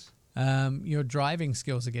the case. Your driving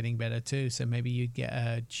skills are getting better too, so maybe you'd get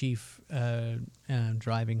a chief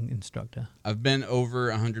driving instructor. I've been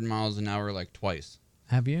over 100 miles an hour like twice.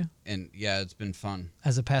 Have you? And yeah, it's been fun.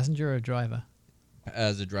 As a passenger or a driver?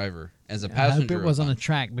 As a driver. As a passenger. I hope it was on a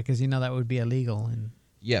track, because you know that would be illegal. And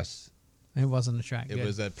yes. It was on a track. It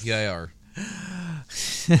was at PIR.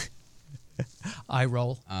 I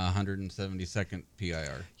roll. 172nd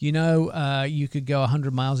PIR. You know, you could go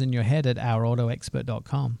 100 miles in your head at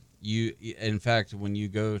ourautoexpert.com. In fact, when you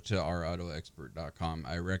go to ourautoexpert.com,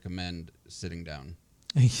 I recommend sitting down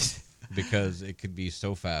because it could be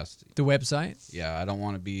so fast. The website? Yeah, I don't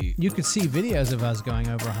want to be... You could see videos of us going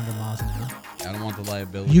over 100 miles an hour. I don't want the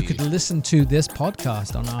liability. You could listen to this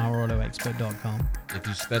podcast on ourautoexpert.com. If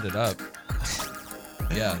you sped it up...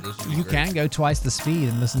 Yeah, this would be You great. can go twice the speed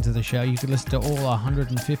and listen to the show. You could listen to all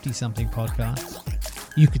 150-something podcasts.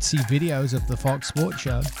 You could see videos of the Fox Sports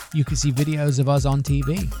Show. You could see videos of us on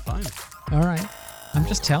TV. Fine. All right. I'm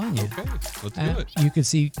just telling you. Okay, let's do it. You could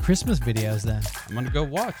see Christmas videos then. I'm going to go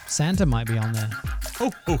watch. Santa might be on there.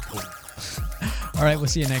 Ho, ho, ho. All right, we'll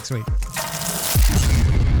see you next week.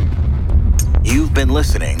 You've been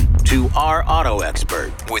listening to Our Auto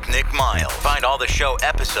Expert with Nick Miles. Find all the show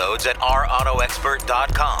episodes at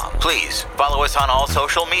ourautoexpert.com. Please follow us on all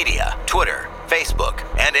social media, Twitter, Facebook,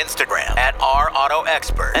 and Instagram at Our Auto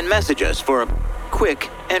Expert, and message us for a quick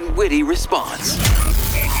and witty response.